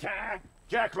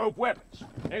anti-jackalope weapons.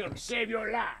 They're gonna save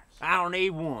your lives. I don't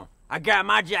need one. I got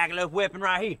my jackalope weapon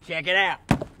right here. Check it out.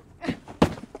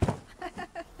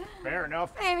 Fair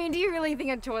enough. I mean, do you really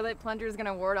think a toilet plunger is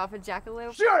gonna ward off a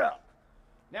jackalope? Shut up!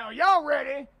 Now y'all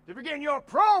ready to begin your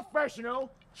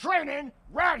professional training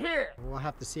right here? We'll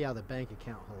have to see how the bank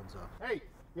account holds up. Hey,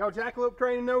 y'all jackalope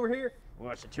training over here?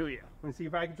 What's it to you? Wanna see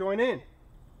if I can join in?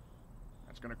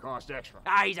 That's gonna cost extra.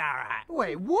 Ah, he's all right.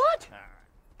 Wait, what? All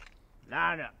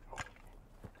right. Line up.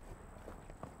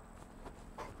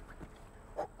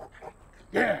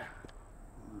 Yeah.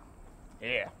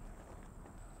 Yeah.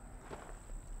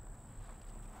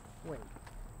 Wait.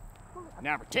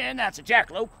 Now pretend that's a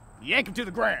jackalope. Yank him to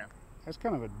the ground. That's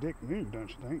kind of a dick move, don't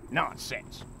you think?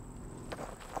 Nonsense.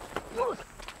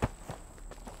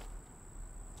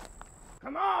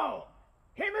 Come on!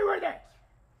 Hit me with it!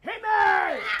 Hit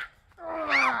me!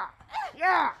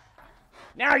 Yeah!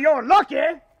 Now you're lucky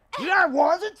that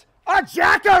wasn't a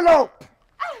jackalope!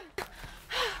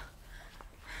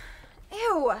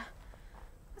 Ew.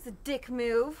 That's a dick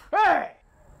move. Hey!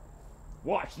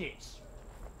 Watch this.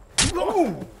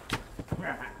 Ooh.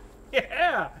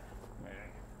 Yeah!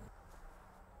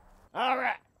 All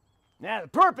right. Now the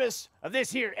purpose of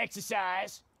this here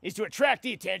exercise is to attract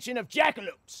the attention of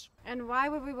jackalopes. And why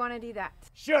would we want to do that?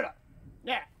 Shut up.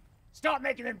 Now, start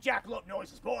making them jackalope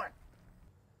noises, boy.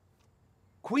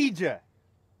 Queeja.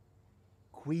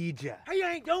 Queeja. He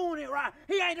ain't doing it right.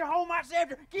 He ain't the whole my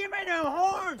scepter. Give me them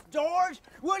horns, George.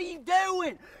 What are you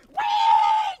doing?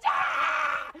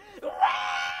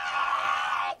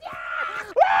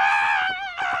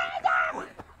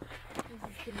 This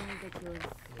is getting ridiculous.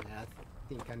 Yeah, I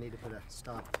think I need to put a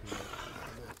stop to it.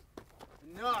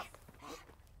 Enough.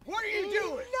 What are you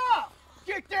doing? Enough.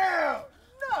 Get down.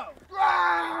 No.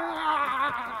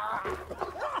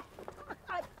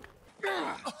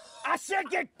 I said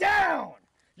get down.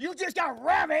 You just got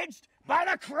ravaged by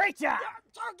the creature.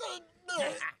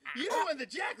 You don't want the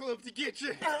jackalope to get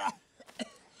you.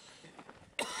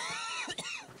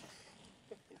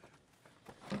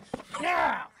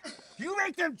 Now, you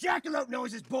make them jackalope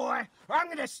noises, boy, or I'm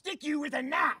gonna stick you with a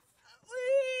knife.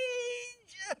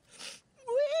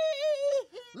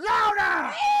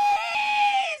 Louder!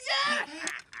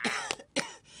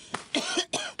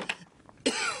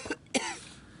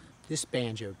 This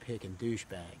banjo picking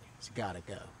douchebag has gotta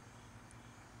go.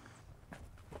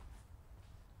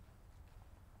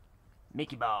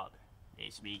 Mickey Bob,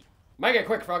 it's me. Make it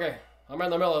quick, Froggy. I'm in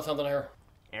the middle of something here.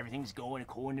 Everything's going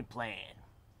according to plan.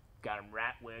 Got 'em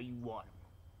right where you want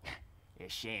 'em. They're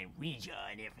sharing Ouija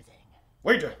and everything.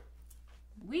 Ouija.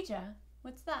 Ouija?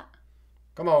 What's that?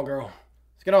 Come on, girl.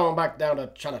 Let's get on back down to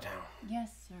Chinatown.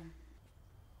 Yes, sir.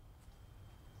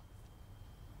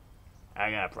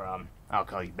 I got a problem. I'll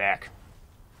call you back.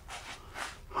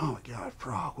 Oh my God,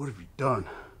 Frog, what have you done?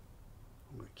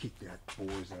 I'm gonna kick that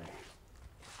boy's ass.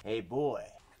 Hey, boy.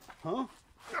 Huh?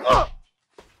 Oh!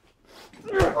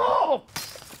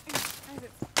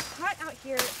 It's hot out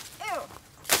here. Ew.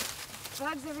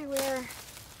 Bugs everywhere.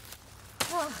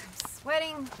 Oh, I'm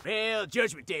sweating. Well,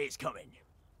 Judgment Day is coming.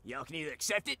 Y'all can either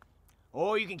accept it,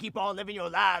 or you can keep on living your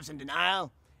lives in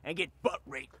denial and get butt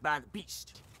raped by the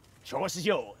beast. Choice is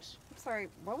yours. I'm sorry,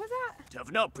 what was that?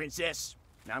 Toughen up, princess.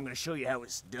 Now I'm gonna show you how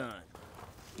it's done.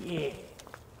 Yeah.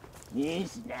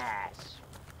 It's nice.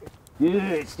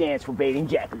 Good stance for baiting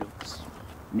jackalopes.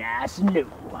 Nice and low.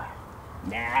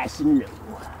 Nice and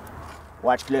low.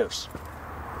 Watch close.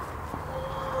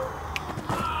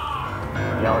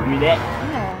 Y'all hear that?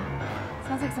 Yeah.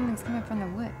 Sounds like something's coming from the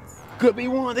woods. Could be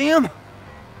one of them.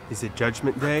 Is it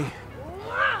Judgment Day?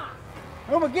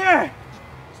 Oh my God!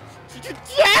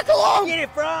 Jackalope! Get it,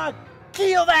 Frog!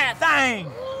 Kill that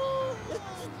thing!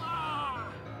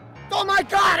 Oh my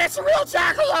God, it's a real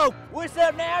jackalope! What's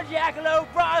up now, Jackalope?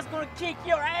 Frog's gonna kick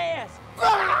your ass!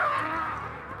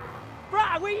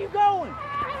 Frog, where you going?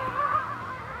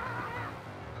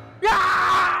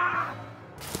 Guys,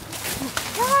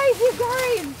 you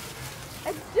guys!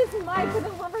 It's just Mike with a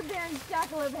lumber baron's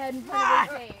jackalope head in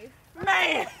front of his face.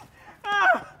 Man!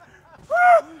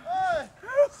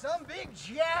 Some big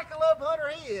jackalope hunter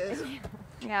he is.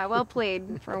 Yeah, well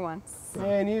played for once.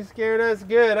 Man, you scared us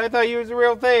good. I thought you was a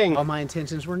real thing. Well, my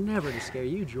intentions were never to scare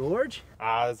you, George.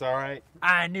 Ah, that's all right.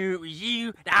 I knew it was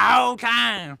you the whole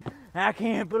time. I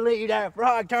can't believe that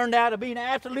Frog turned out to be an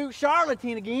absolute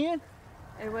charlatan again.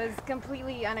 It was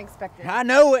completely unexpected. I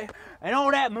know it. And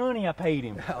all that money I paid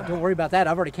him. Oh, don't worry about that.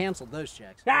 I've already canceled those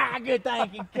checks. Ah, good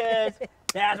thinking, cuz.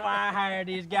 That's why I hired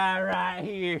this guy right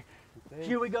here.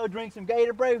 Should we go drink some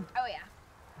Gator Brew? Oh, yeah.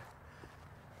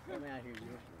 Come out here, Jasper.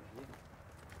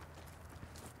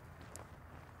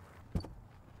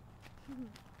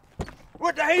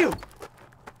 What the hell?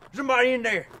 Somebody in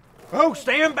there. Oh,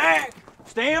 stand back.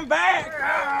 Stand back.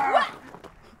 What?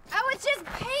 Oh, it's just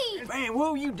Pete. Man,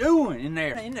 what were you doing in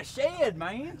there? In the shed,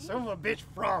 man. Son of a bitch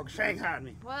frog shanghaied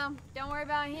me. Well, don't worry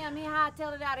about him. He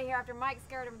hightailed it out of here after Mike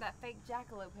scared him with that fake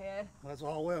jackalope head. Well, that's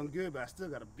all well and good, but I still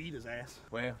gotta beat his ass.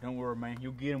 Well, don't worry, man.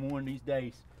 You'll get him one of these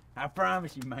days. I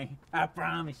promise you, man. I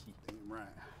promise you. Damn right.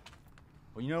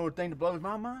 Well, you know what thing that blows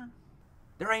my mind?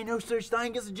 There ain't no such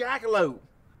thing as a jackalope.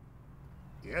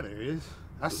 Yeah, there is.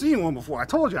 I seen one before. I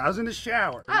told you I was in the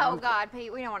shower. Oh, God,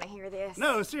 Pete, we don't want to hear this.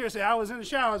 No, seriously, I was in the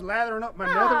shower. I was lathering up my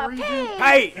nether region.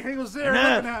 Hey! And he was there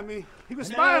looking at me. He was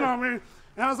spying on me. And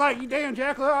I was like, you damn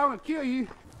jackalope, I'm gonna kill you.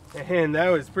 And that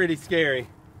was pretty scary.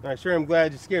 I'm sure I'm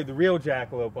glad you scared the real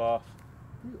jackalope off.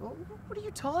 What are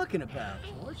you talking about,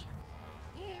 George?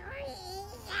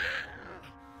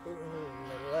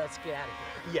 Let's get out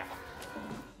of here.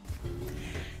 Yeah.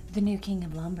 The new king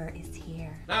of lumber is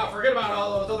here. Now forget about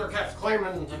all those other cats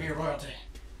claiming to be royalty.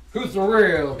 Who's the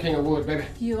real king of wood, baby?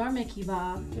 You are Mickey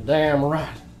Bob. You're damn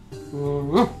right.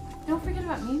 Mm-hmm. Don't forget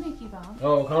about me, Mickey Bob.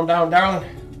 Oh, calm down, darling.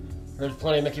 There's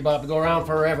plenty of Mickey Bob to go around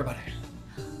for everybody.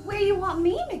 Where you want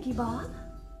me, Mickey Bob?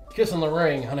 Kissing the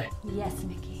ring, honey. Yes,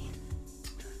 Mickey.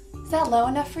 Is that low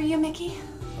enough for you, Mickey?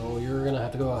 Oh, you're gonna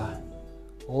have to go a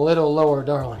little lower,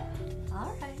 darling.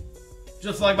 All right.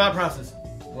 Just like my process.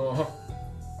 Uh-huh.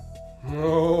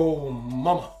 Oh,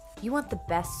 mama. You want the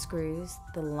best screws,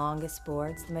 the longest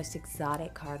boards, the most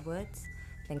exotic hardwoods?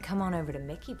 Then come on over to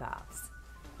Mickey Bob's,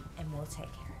 and we'll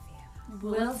take care of you.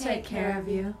 We'll take care of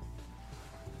you.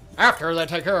 After they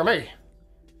take care of me.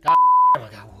 God damn, I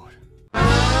got wood.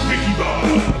 Mickey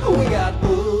Bob! We got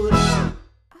wood.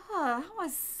 Oh, that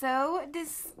was so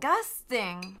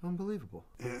disgusting. Unbelievable.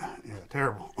 Yeah,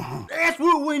 terrible. That's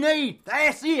what we need.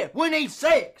 That's it. We need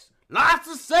sex. Lots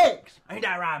of sex. Ain't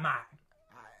that right, Mike?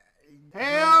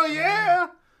 Hell yeah!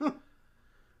 You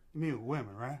mean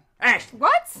women, right? Ashlee.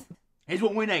 What? Here's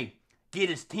what we need. Get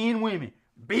us 10 women.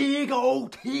 Big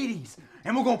old titties.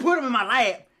 And we're going to put them in my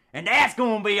lap. And that's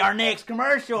going to be our next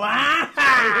commercial. All right,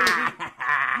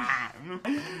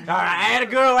 add a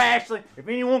girl, Ashlee. If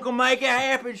anyone can make it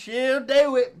happen, she'll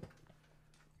do it.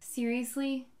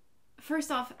 Seriously?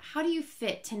 First off, how do you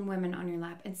fit 10 women on your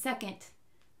lap? And second,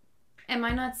 am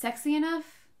I not sexy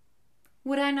enough?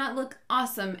 Would I not look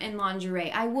awesome in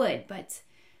lingerie? I would, but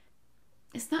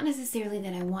it's not necessarily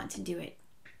that I want to do it.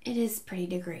 It is pretty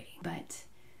degrading, but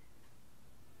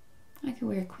I could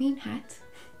wear a queen hat.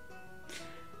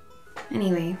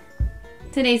 Anyway,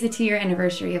 today's the 2-year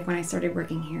anniversary of when I started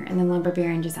working here, and the lumber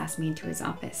baron just asked me into his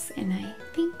office, and I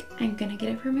think I'm gonna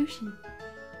get a promotion.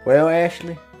 Well,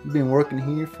 Ashlee, you've been working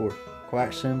here for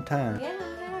quite some time. Yeah,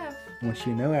 I have. I want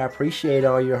you to know I appreciate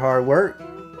all your hard work.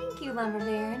 Thank you, lumber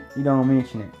baron. You don't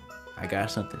mention it. I got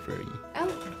something for you. Oh.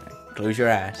 Close your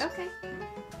eyes. Okay.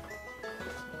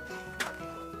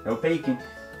 No peeking.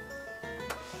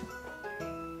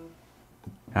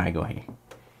 All right, go ahead.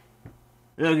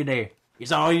 Look at there.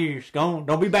 It's all yours. Go on.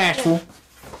 Don't be bashful.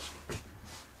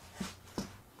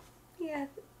 Yeah.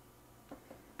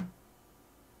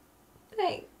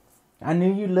 Thanks. I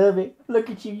knew you'd love it. Look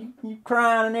at you. You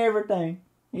crying and everything.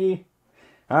 Yeah.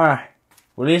 All right.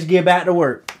 Well, let's get back to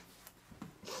work.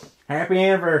 Happy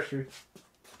anniversary.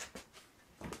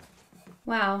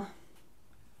 Wow.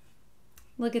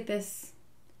 Look at this.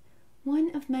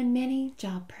 One of my many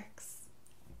job perks.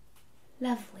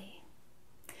 Lovely.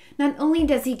 Not only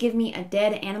does he give me a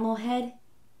dead animal head,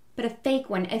 but a fake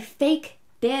one. A fake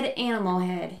dead animal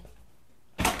head.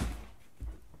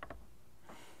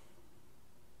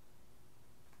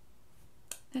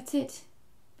 That's it.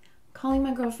 Calling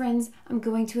my girlfriends, I'm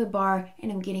going to a bar,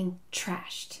 and I'm getting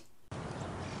trashed.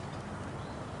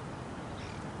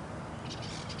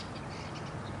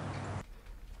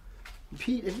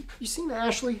 Pete, have you seen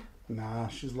Ashlee? Nah,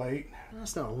 she's late.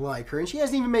 That's not like her, and she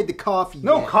hasn't even made the coffee yet.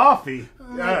 No coffee?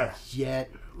 Not yet.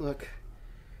 Look,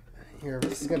 here,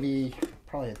 this is going to be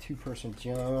probably a 2-person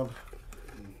job.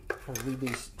 I'll leave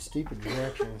these stupid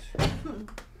directions.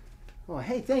 Oh,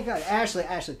 hey, thank God.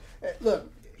 Ashlee,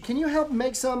 look, can you help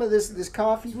make some of this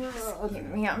coffee?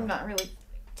 Yeah, I'm not really...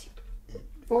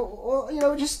 Well, you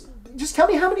know, just tell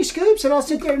me how many scoops, and I'll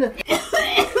sit there and...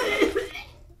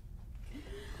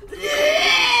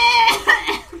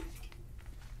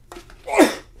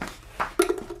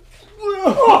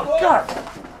 Oh, God!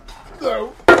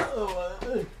 No.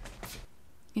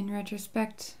 In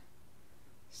retrospect,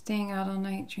 staying out all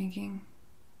night drinking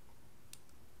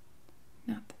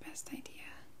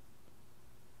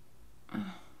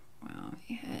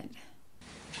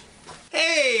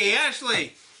Hey,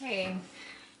 Ashlee. Hey.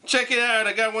 Check it out.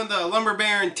 I got one of the Lumber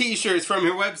Baron t-shirts from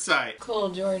your website. Cool,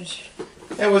 George.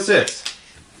 Hey, what's this?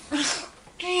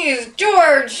 Jeez,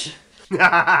 George!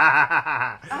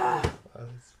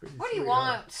 What do you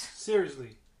want?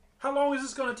 Seriously, how long is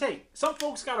this gonna take? Some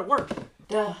folks gotta work.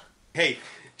 Duh. Hey,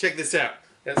 check this out.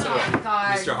 That's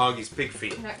God. Mr. Hoggy's pig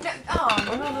feet. No.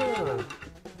 No.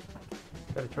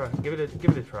 Gotta try. Give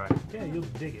it a try. Yeah, you'll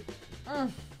dig it.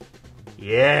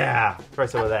 Yeah. Try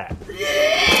some of that.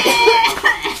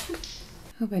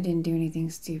 Hope I didn't do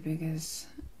anything stupid because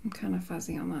I'm kind of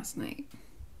fuzzy on last night.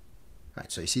 All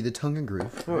right, so you see the tongue and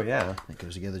groove? Oh, yeah. It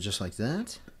goes together just like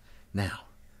that. Now,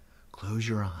 close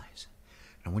your eyes.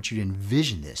 I want you to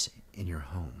envision this in your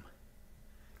home.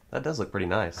 That does look pretty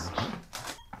nice.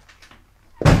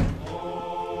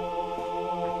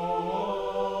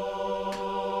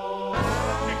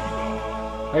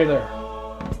 Hey there.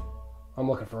 I'm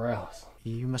looking for Alice.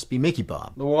 You must be Mickey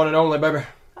Bob. The one and only, baby.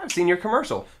 I've seen your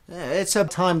commercial. It's a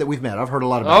time that we've met. I've heard a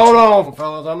lot about Hold you. on,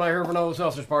 fellas. I'm not here for no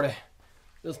sausage party.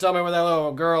 Just tell me where that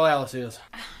little girl Alice is.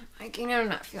 I'm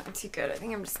not feeling too good. I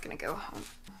think I'm just gonna go home.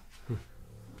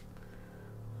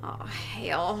 Oh,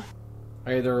 hell.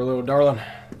 Hey there, little darling.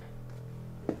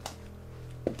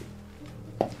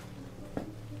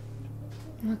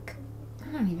 Look,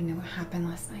 I don't even know what happened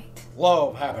last night.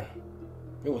 Love happened.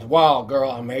 It was wild, girl.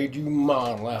 I made you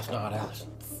mine last night, Alice.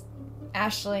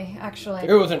 Ashlee, actually.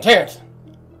 It was intense.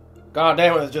 God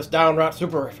damn, it was just downright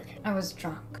superific. I was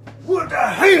drunk. What the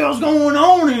hell's going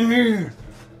on in here?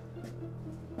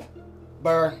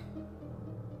 Burn.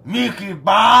 Mickey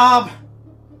Bob?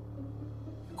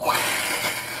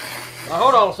 Now,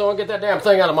 hold on, son. Get that damn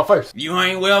thing out of my face. You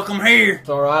ain't welcome here. It's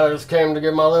alright. I just came to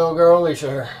get my little girl Alicia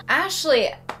here.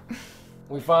 Ashlee!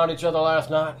 We found each other last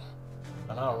night,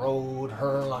 and I rode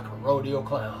her like a rodeo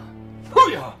clown.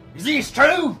 Hoo-yah! Is this true?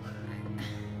 I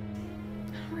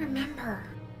don't remember.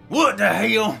 What the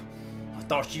hell? I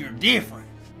thought you were different.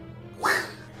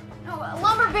 No,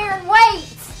 Lumber Baron, wait!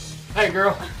 Hey,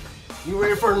 girl. You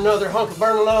ready for another hunk of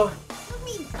burning love? Put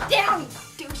me down, you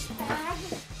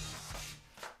douchebag!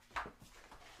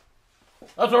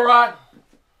 That's alright.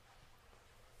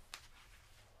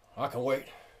 I can wait.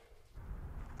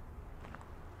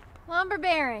 Lumber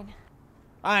Baron.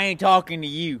 I ain't talking to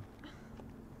you.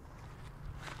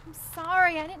 I'm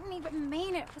sorry. I didn't even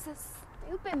mean it. It was a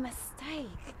stupid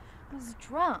mistake. I was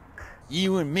drunk.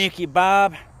 You and Mickey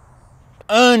Bob?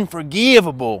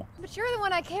 Unforgivable. But you're the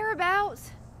one I care about.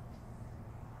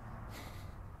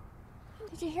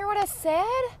 Did you hear what I said?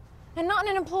 And not in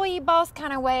an employee boss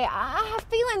kind of way. I have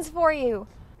feelings for you.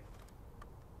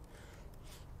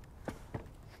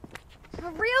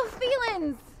 Real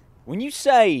feelings. When you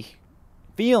say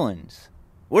feelings,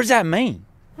 what does that mean?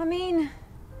 I mean,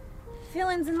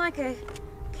 feelings in like a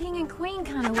king and queen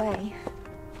kind of way.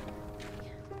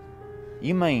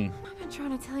 You mean? I've been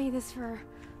trying to tell you this for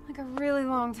like a really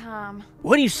long time.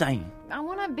 What are you saying? I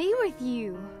want to be with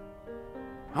you.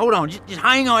 Hold on, just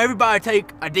hang on. Everybody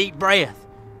take a deep breath.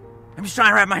 I'm just trying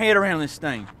to wrap my head around this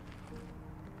thing.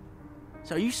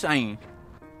 So you saying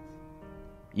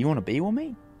you want to be with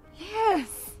me?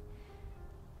 Yes,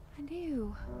 I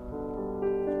do.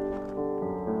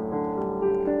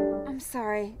 I'm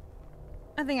sorry.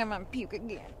 I think I'm gonna puke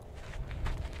again.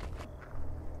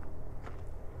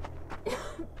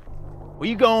 Well,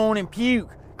 you go on and puke,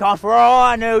 cause for all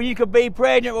I know, you could be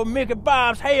pregnant with Mickey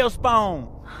Bob's hellspawn.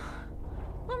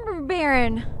 Lumber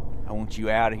Baron. I want you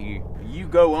out of here. You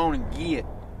go on and get.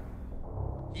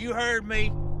 You heard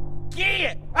me.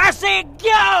 Get! I said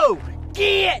go!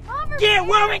 Get! Get,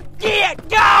 woman! Get!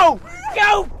 Go!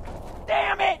 Go!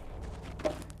 Damn it!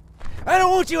 I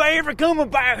don't want you ever coming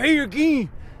back here again.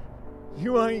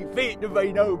 You ain't fit to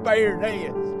be no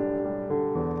baroness.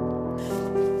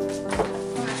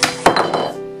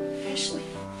 Ashlee.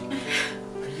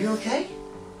 Are you okay?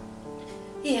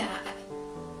 Yeah,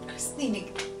 I just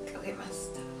need to go get my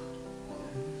stuff.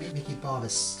 Mickey Bob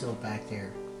is still back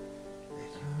there. You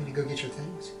want me to go get your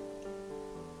things?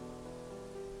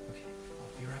 Okay, I'll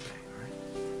be right back,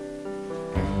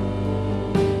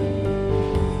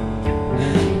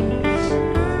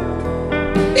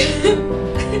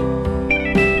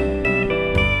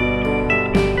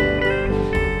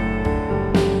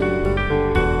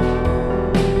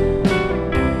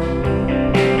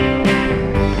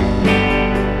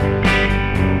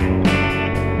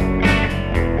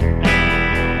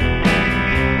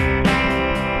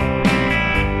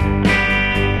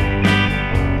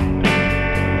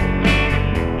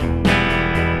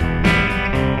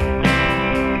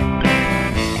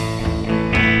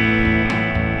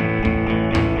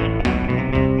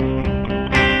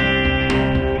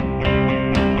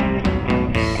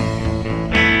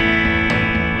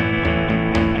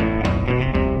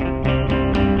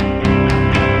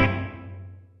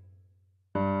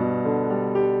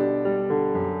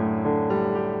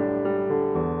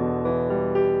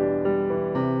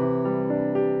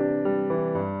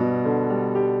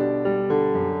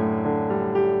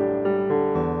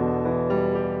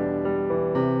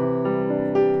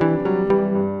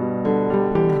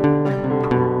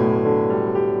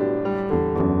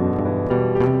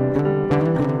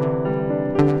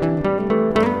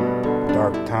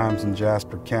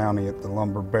 Jasper County at the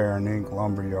Lumber Baron Inc.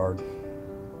 lumberyard.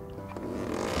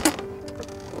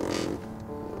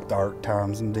 Dark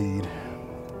times indeed.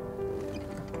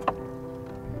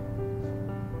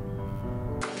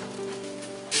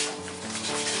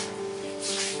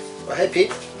 Well, hey,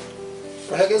 Pete. Where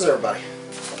the heck is everybody?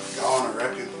 Gone, I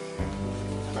reckon.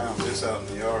 Found this out in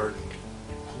the yard.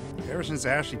 Ever since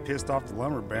Ashlee pissed off the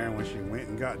lumber baron when she went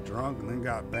and got drunk and then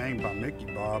got banged by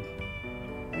Mickey Bob,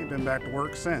 ain't been back to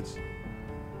work since.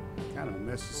 Kind of a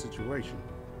messy situation.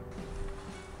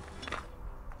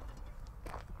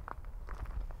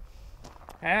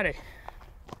 Howdy.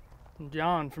 I'm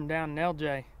John from down in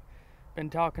LJ. Been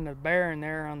talking to the Baron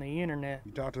there on the internet.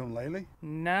 You talked to him lately?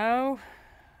 No.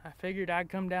 I figured I'd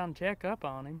come down and check up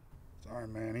on him. Sorry,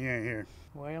 man, he ain't here.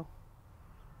 Well,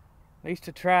 at least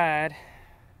I tried.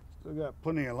 Still got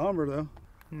plenty of lumber, though.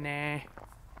 Nah.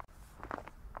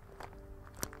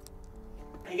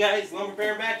 Hey guys, lumber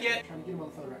baron back yet? Trying to get him on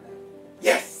the phone right now.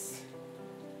 Yes!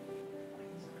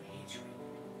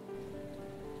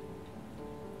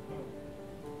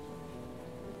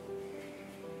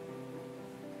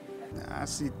 I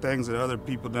see things that other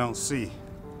people don't see.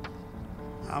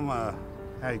 I'm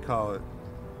how you call it,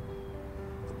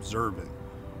 observant.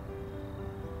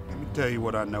 Let me tell you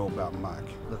what I know about Mike.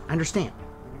 Look, I understand.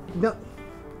 No,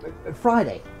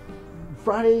 Friday.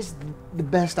 Friday's the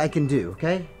best I can do,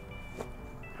 okay?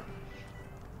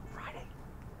 Friday.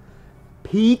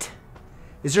 Pete,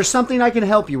 is there something I can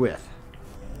help you with?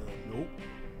 Nope.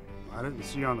 I didn't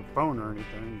see you on the phone or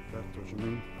anything, if that's what you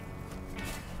mean.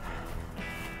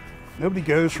 Nobody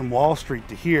goes from Wall Street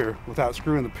to here without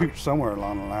screwing the pooch somewhere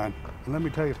along the line. And let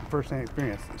me tell you from first-hand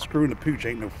experience, screwing the pooch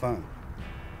ain't no fun.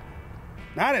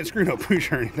 Now, I didn't screw no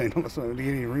pooch or anything. Don't listen to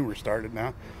any rumors started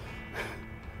now.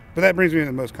 But that brings me to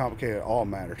the most complicated of all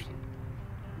matters.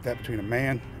 That between a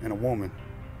man and a woman.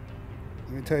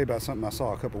 Let me tell you about something I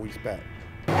saw a couple weeks back.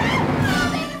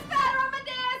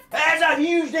 That's a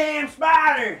huge damn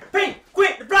spider! Pete,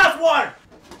 quick, the flush water!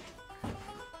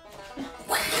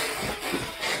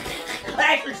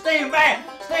 Ashlee, stand back!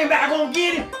 Stand back, I'm gonna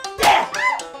get him! Yeah!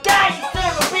 Yeah, you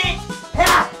son of a bitch!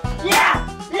 Yeah! Yeah!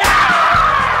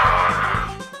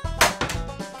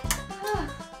 Yeah!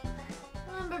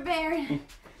 Lumber Baron,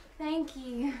 thank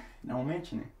you. Don't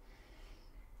mention it.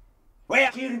 Well,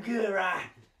 I killed him good, right?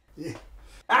 Yeah.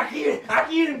 I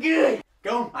killed him good!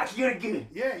 Go on, I killed it good.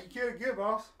 Yeah, you killed it good,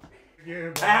 boss. Yeah,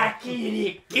 boss. I killed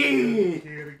it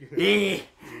good! Yeah.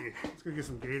 Let's go get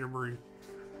some gator brew.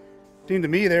 Seemed to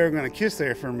me they were going to kiss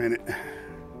there for a minute.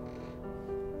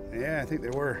 Yeah, I think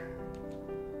they were.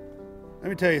 Let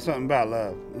me tell you something about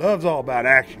love. Love's all about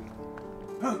action.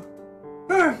 My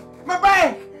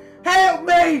back! Help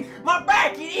me! My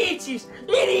back, it itches!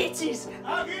 It itches!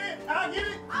 I'll get it! I'll get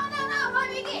it! Oh, no, let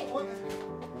me get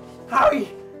How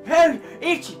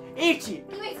itchy! Itchy!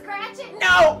 Can we scratch it?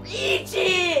 No!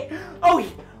 Itchy! Oh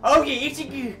yeah, itchy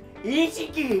good! Itchy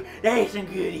good! That's some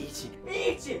good itchy!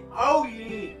 Itchy! Oh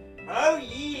yeah! Oh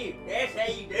yeah! That's how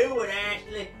you do it,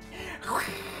 Ashlee!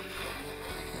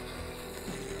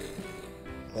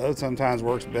 Love sometimes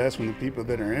works best when the people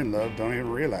that are in love don't even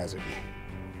realize it.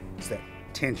 It's that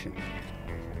tension.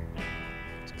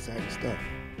 It's exciting stuff.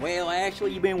 Well,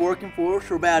 Ashlee, you've been working for us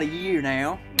for about a year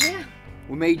now. Yeah.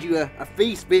 We made you a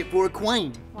feast fit for a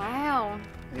queen. Wow.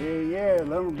 Yeah,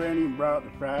 lumber baron even brought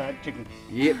the fried chicken.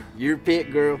 Yep, you're a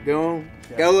pit girl. Go on.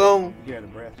 Go on. You got a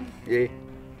breath. Yeah.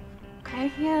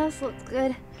 Okay, yeah, this looks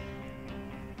good.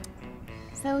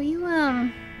 So you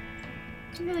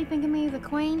really think of me as a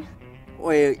queen?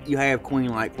 Well, you have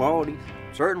queen-like qualities,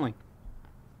 certainly.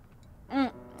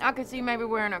 I could see you maybe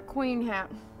wearing a queen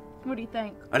hat. What do you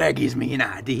think? Well, that gives me an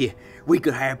idea. We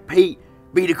could have Pete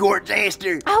be the court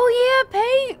jester. Oh yeah,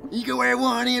 Pete! You could wear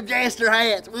one of them jester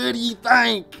hats. What do you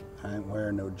think? I ain't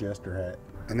wearing no jester hat.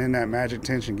 And then that magic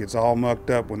tension gets all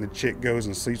mucked up when the chick goes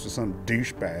and sleeps with some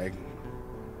douchebag.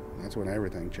 That's when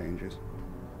everything changes.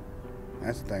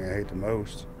 That's the thing I hate the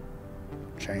most.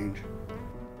 Change.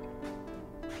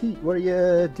 Pete, what are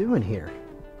you doing here?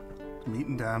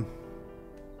 Meeting time.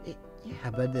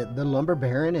 Yeah, but the lumber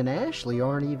baron and Ashlee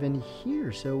aren't even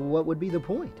here, so what would be the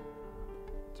point?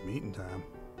 It's meeting time.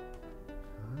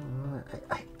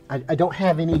 I don't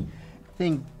have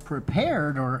anything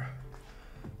prepared or...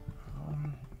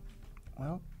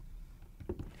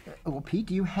 Well, Pete,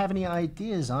 do you have any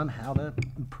ideas on how to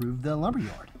improve the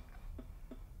lumberyard?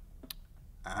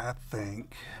 I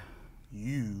think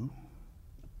you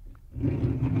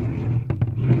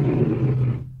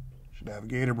should have a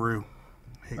gator brew.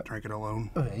 Hate drinking alone.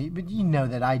 Okay, but you know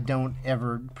that I don't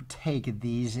ever partake of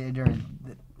these during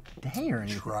the day or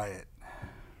anything. Try it.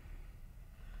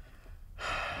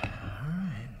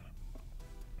 Alright.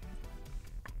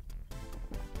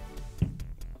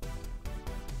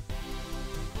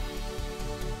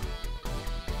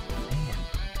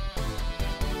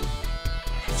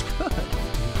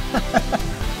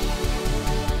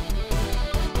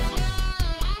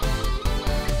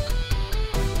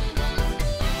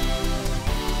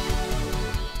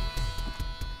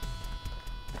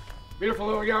 Beautiful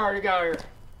little yard you got here.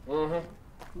 Well,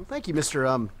 thank you,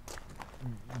 Mr.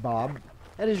 Bob.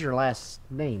 That is your last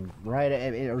name, right?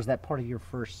 Or is that part of your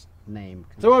first name?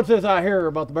 So what's this I hear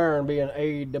about the Baron being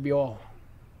AWOL?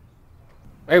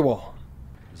 AWOL.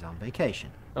 He's on vacation.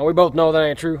 Now we both know that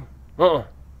ain't true.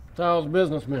 Sounds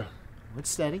businessman. It's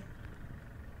steady.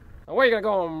 Now where you gonna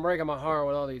go and breaking my heart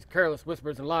with all these careless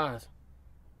whispers and lies?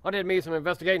 I did me some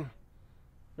investigating.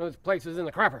 Know this place is in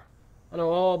the crapper. I know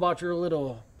all about your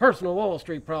little personal Wall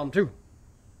Street problem too.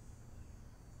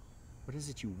 What is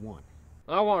it you want?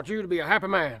 I want you to be a happy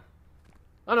man.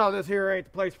 I know this here ain't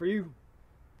the place for you.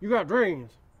 You got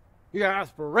dreams. You got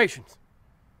aspirations.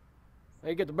 Now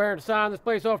you get the Baron to sign this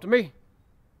place off to me.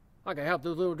 I can help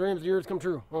those little dreams of yours come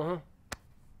true.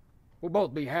 We'll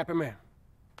both be happy men.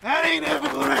 That ain't ever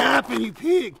gonna happen, you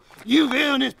pig. You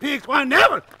villain this pig. Why,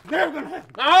 never gonna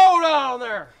happen. Now hold on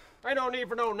there. Ain't no need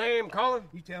for no name calling.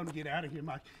 You tell him to get out of here,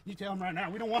 Mike. You tell him right now.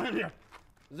 We don't want him here.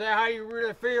 Is that how you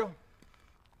really feel,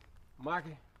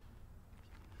 Mikey?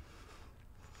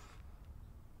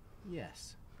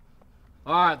 Yes.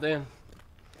 All right then.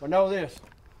 But know this.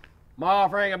 My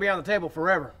offer ain't gonna be on the table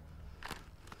forever.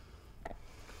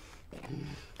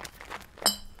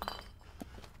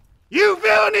 You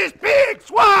villainous pig,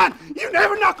 swine! You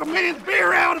never knock a man's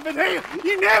beer out of his hand.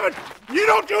 You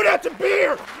don't do that to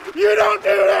beer. You don't do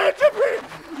that to beer.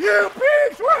 You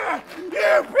pig, swine!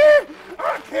 You pig!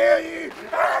 I'll kill you.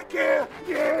 I'll kill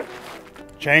you.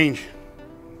 Change.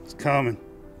 It's coming.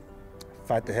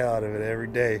 Fight the hell out of it every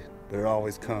day, but it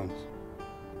always comes.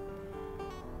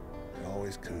 It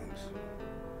always comes.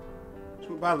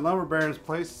 What about the lumber baron's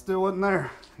place? It still wasn't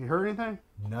there. You heard anything?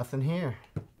 Nothing here.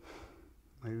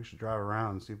 Maybe we should drive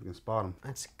around and see if we can spot him.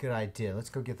 That's a good idea. Let's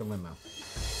go get the limo.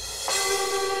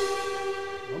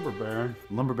 Lumber baron?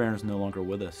 Lumber baron is no longer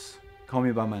with us. Call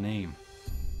me by my name.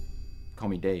 Call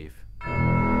me Dave.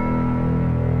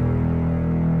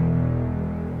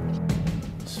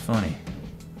 It's funny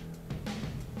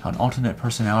how an alternate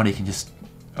personality can just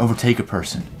overtake a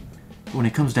person. But when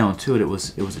it comes down to it, it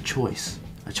was a choice.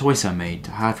 A choice I made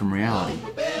to hide from reality.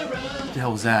 What the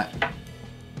hell was that?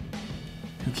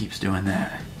 Who keeps doing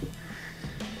that?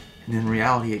 And then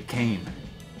reality, it came.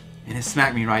 And it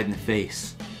smacked me right in the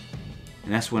face.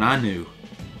 And that's when I knew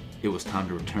it was time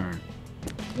to return.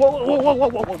 Whoa.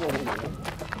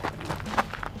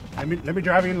 Let me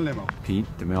drive you in the limo. Pete,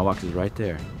 the mailbox is right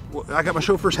there. Well, I got my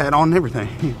chauffeur's hat on and everything.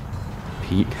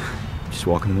 Pete, just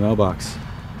walk into the mailbox.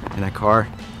 And that car,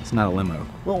 it's not a limo.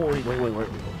 Whoa, wait.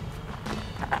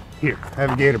 Here,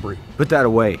 have a Gator Brie. Put that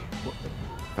away.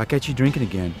 If I catch you drinking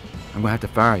again, I'm gonna have to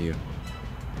fire you.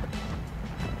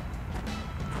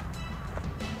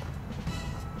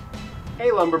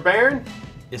 Hey, Lumber Baron.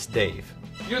 It's Dave.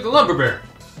 You're the Lumber Baron.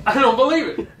 I don't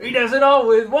believe it. He does it all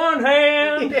with one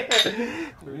hand.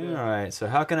 Alright, so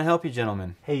how can I help you,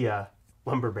 gentlemen? Hey,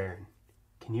 Lumber Baron,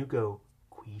 can you go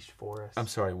queesh for us? I'm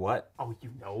sorry, what? Oh, you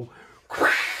know.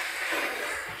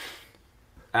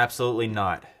 Absolutely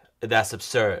not. That's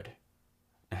absurd.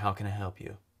 Now, how can I help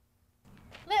you?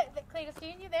 Look, Cletus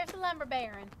Jr., there's the lumber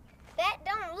baron. That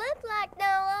don't look like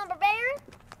no lumber baron.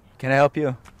 Can I help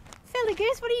you? Silly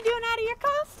goose, what are you doing out of your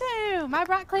costume? I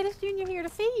brought Cletus Jr. here to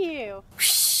see you.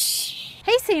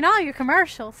 He's seen all your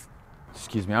commercials.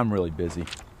 Excuse me, I'm really busy.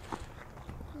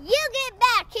 You get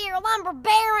back here, lumber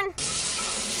baron.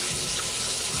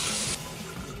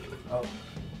 Oh,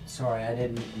 sorry, I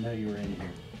didn't know you were in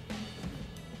here.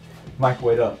 Mike,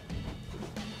 wait up.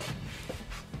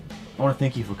 I want to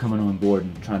thank you for coming on board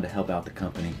and trying to help out the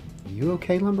company. You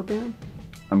okay, Lumber Baron?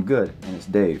 I'm good, and it's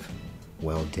Dave.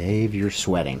 Well, Dave, you're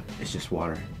sweating. It's just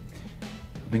water.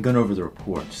 I've been going over the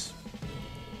reports,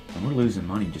 and we're losing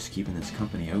money just keeping this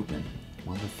company open.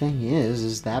 Well, the thing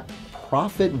is that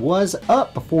profit was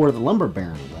up before the Lumber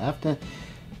Baron left.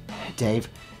 Dave,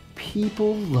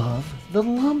 people love the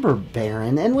Lumber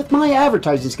Baron, and with my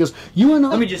advertising skills, you and I...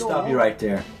 Let me just stop you right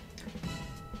there.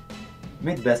 You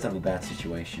made the best of a bad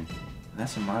situation.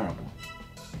 That's admirable.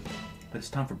 But it's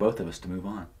time for both of us to move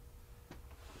on.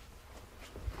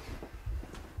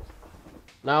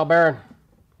 Now, Baron,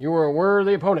 you were a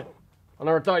worthy opponent. I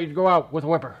never thought you'd go out with a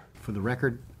whimper. For the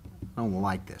record, I don't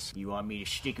like this. You want me to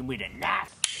stick him with a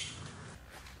knife?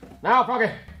 Now,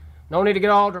 Froggy, no need to get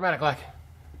all dramatic like.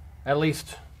 At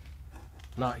least,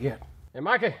 not yet. And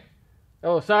Mikey, that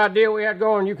little side deal we had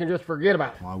going, you can just forget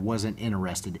about it. Well, I wasn't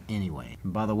interested anyway.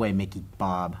 And by the way, Mickey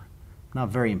Bob, I'm not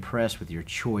very impressed with your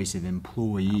choice of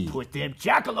employee. Put them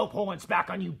jackalope horns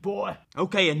back on you, boy.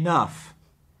 Okay, enough.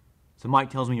 So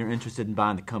Mike tells me you're interested in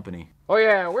buying the company. Oh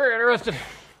yeah, we're interested.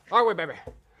 Are we, baby?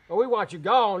 Well, we want you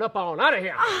gone up on out of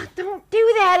here. Oh, don't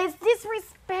do that. It's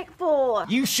disrespectful.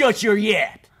 You shut your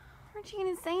yap. Aren't you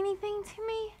going to say anything to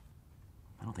me?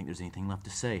 I don't think there's anything left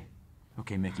to say.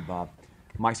 Okay, Mickey Bob.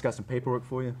 Mike's got some paperwork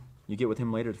for you. You get with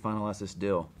him later to finalize this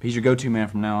deal. He's your go-to man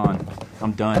from now on.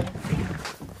 I'm done.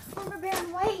 Lumber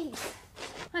Baron, wait.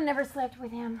 I never slept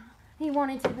with him. He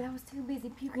wanted to, but I was too busy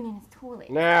puking in his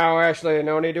toilet. Now, Ashlee,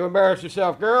 no need to embarrass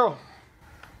yourself, girl.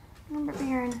 Lumber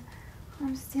Baron,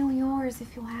 I'm still yours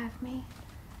if you'll have me.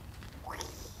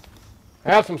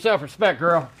 Have some self-respect,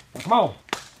 girl. Now, come on.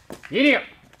 Get up.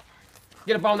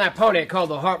 Get up on that pony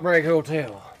called the Heartbreak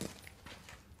Hotel.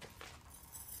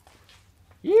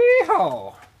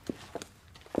 Yeehaw!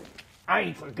 I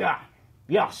ain't forgot.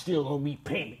 Y'all still owe me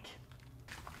payment.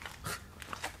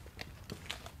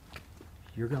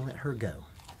 You're gonna let her go.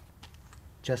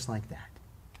 Just like that.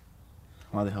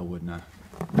 Why the hell wouldn't I?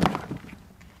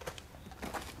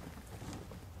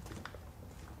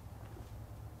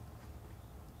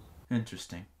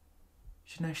 Interesting.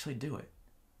 She didn't actually do it.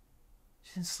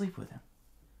 She didn't sleep with him.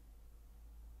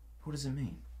 What does it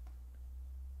mean?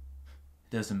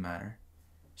 It doesn't matter.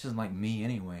 She doesn't like me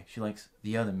anyway. She likes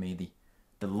the other me,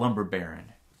 the lumber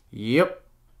baron. Yep.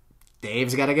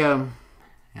 Dave's gotta go.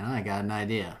 And I got an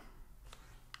idea.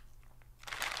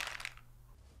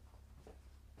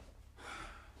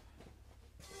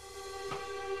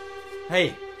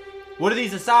 Hey, what are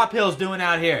these acai pills doing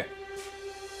out here?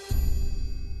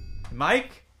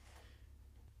 Mike?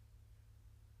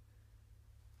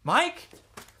 Mike?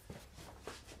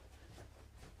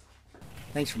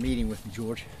 Thanks for meeting with me,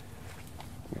 George.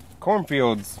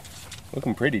 Cornfield's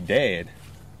looking pretty dead.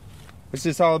 What's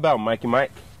this all about, Mikey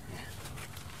Mike?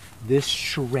 This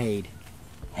charade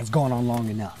has gone on long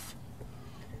enough.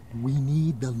 We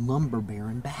need the lumber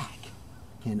baron back.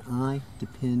 Can I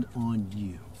depend on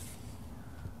you?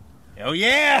 Hell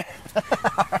yeah!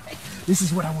 This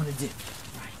is what I want to do.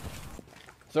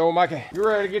 So, Mikey, you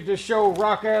ready to get this show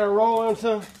rocking and rolling,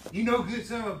 son? You no good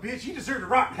son of a bitch. You deserve to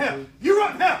rot in hell. You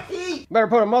rot in hell. Better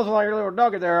put a muzzle on your little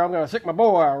doggy there. I'm gonna sick my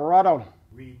boy right on him.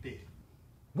 Read this.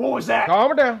 What was that? Calm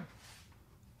her down.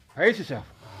 Pace yourself.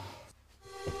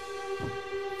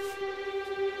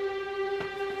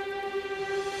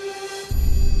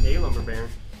 Hey, lumber baron.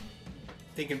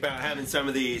 Thinking about having some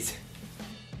of these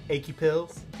achy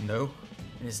pills? No.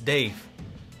 And it's Dave.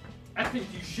 I think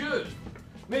you should.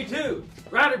 Me too.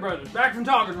 Rowdy Brothers, back from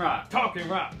Talking Rock. Talking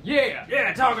Rock.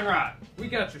 Yeah, Talking Rock. We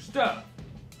got your stuff.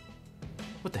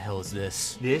 What the hell is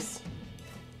this? This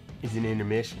is an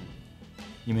intermission.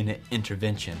 You mean an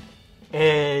intervention?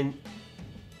 An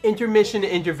intermission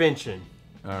intervention.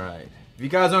 Alright. If you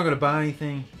guys aren't gonna buy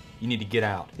anything, you need to get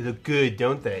out. They look good,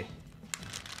 don't they?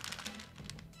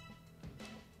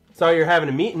 Saw you're having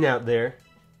a meeting out there.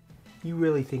 You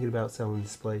really thinking about selling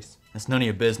this place? That's none of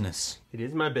your business. It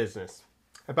is my business.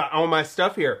 I bought all my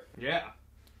stuff here. Yeah.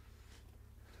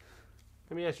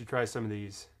 Let me ask you to try some of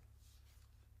these.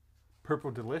 Purple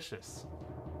Delicious.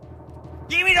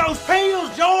 Give me those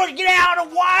pills, George! Get out of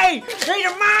the way! These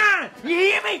are mine! You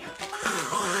hear me?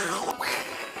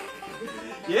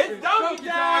 It's donkey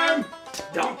time!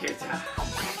 Donkey time!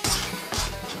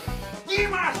 Give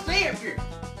my step here!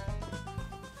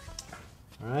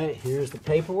 Alright, here's the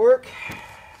paperwork.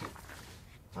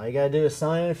 All you gotta do is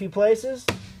sign in a few places.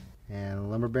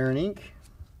 And Lumber Baron Inc.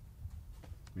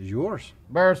 is yours.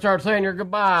 Better start saying your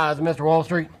goodbyes, Mr. Wall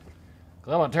Street.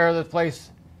 Because I'm going to tear this place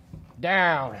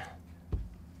down.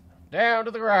 Down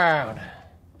to the ground.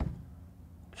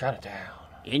 Shut it down.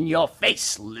 In your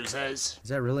face, losers. Is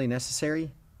that really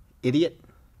necessary, idiot?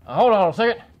 Hold on a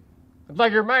second. Looks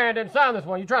like your man didn't sign this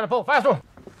one. You trying to pull a fast one?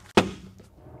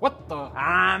 What the?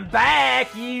 I'm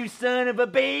back, you son of a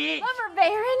bitch! Lumber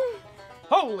Baron!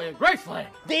 Holy Graceland!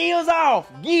 Deal's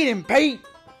off! Get him, Pete!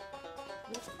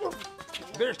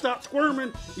 Better stop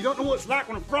squirming. You don't know what it's like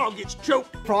when a frog gets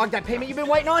choked. Frog, that payment you've been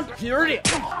waiting on? Here it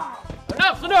is.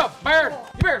 Enough's enough, Baron.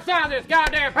 You better sign this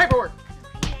goddamn paperwork.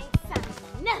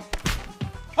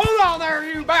 Hold on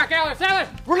there, you back alley Sally.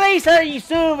 Release her, you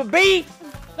son of a bitch!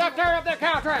 Stop tearing up that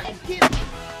contract. Yes.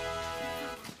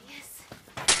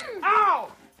 Ow!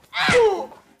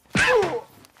 Ow! Ow!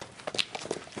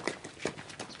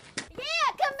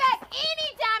 Yeah, come back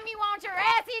anytime you want your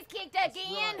asses kicked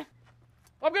again.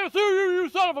 I'm gonna sue you, you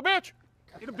son of a bitch.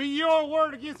 It'll be your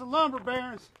word against the lumber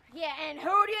barons. Yeah, and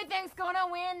who do you think's gonna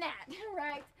win that?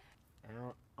 Right? I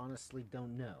honestly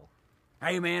don't know.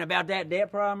 Hey, man, about that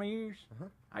debt problem of yours,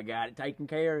 I got it taken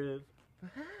care of.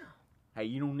 How? Hey,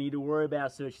 you don't need to worry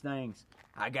about such things.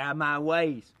 I got my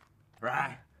ways.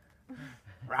 Right?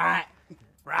 Right?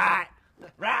 Right?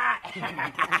 Right.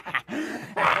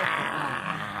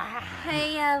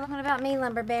 Hey, what about me,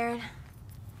 lumber baron?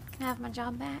 Can I have my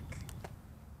job back?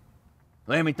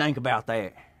 Let me think about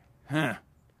that. Huh.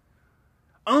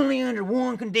 Only under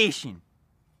one condition.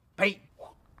 Pete.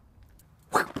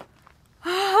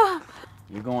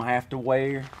 You're gonna have to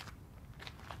wear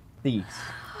these.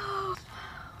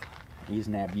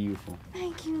 Isn't that beautiful?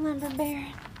 Thank you, lumber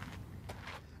baron.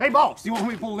 Hey, boss, you want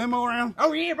me to pull the limo around?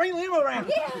 Oh, yeah, bring the limo around.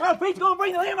 Yeah. Oh, Pete's gonna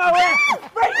bring the limo around.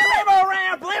 Bring the limo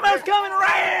around. The limo's coming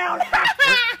around.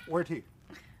 Where to? To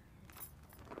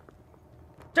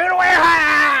the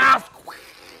warehouse.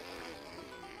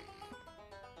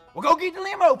 We'll go get the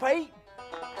limo, Pete.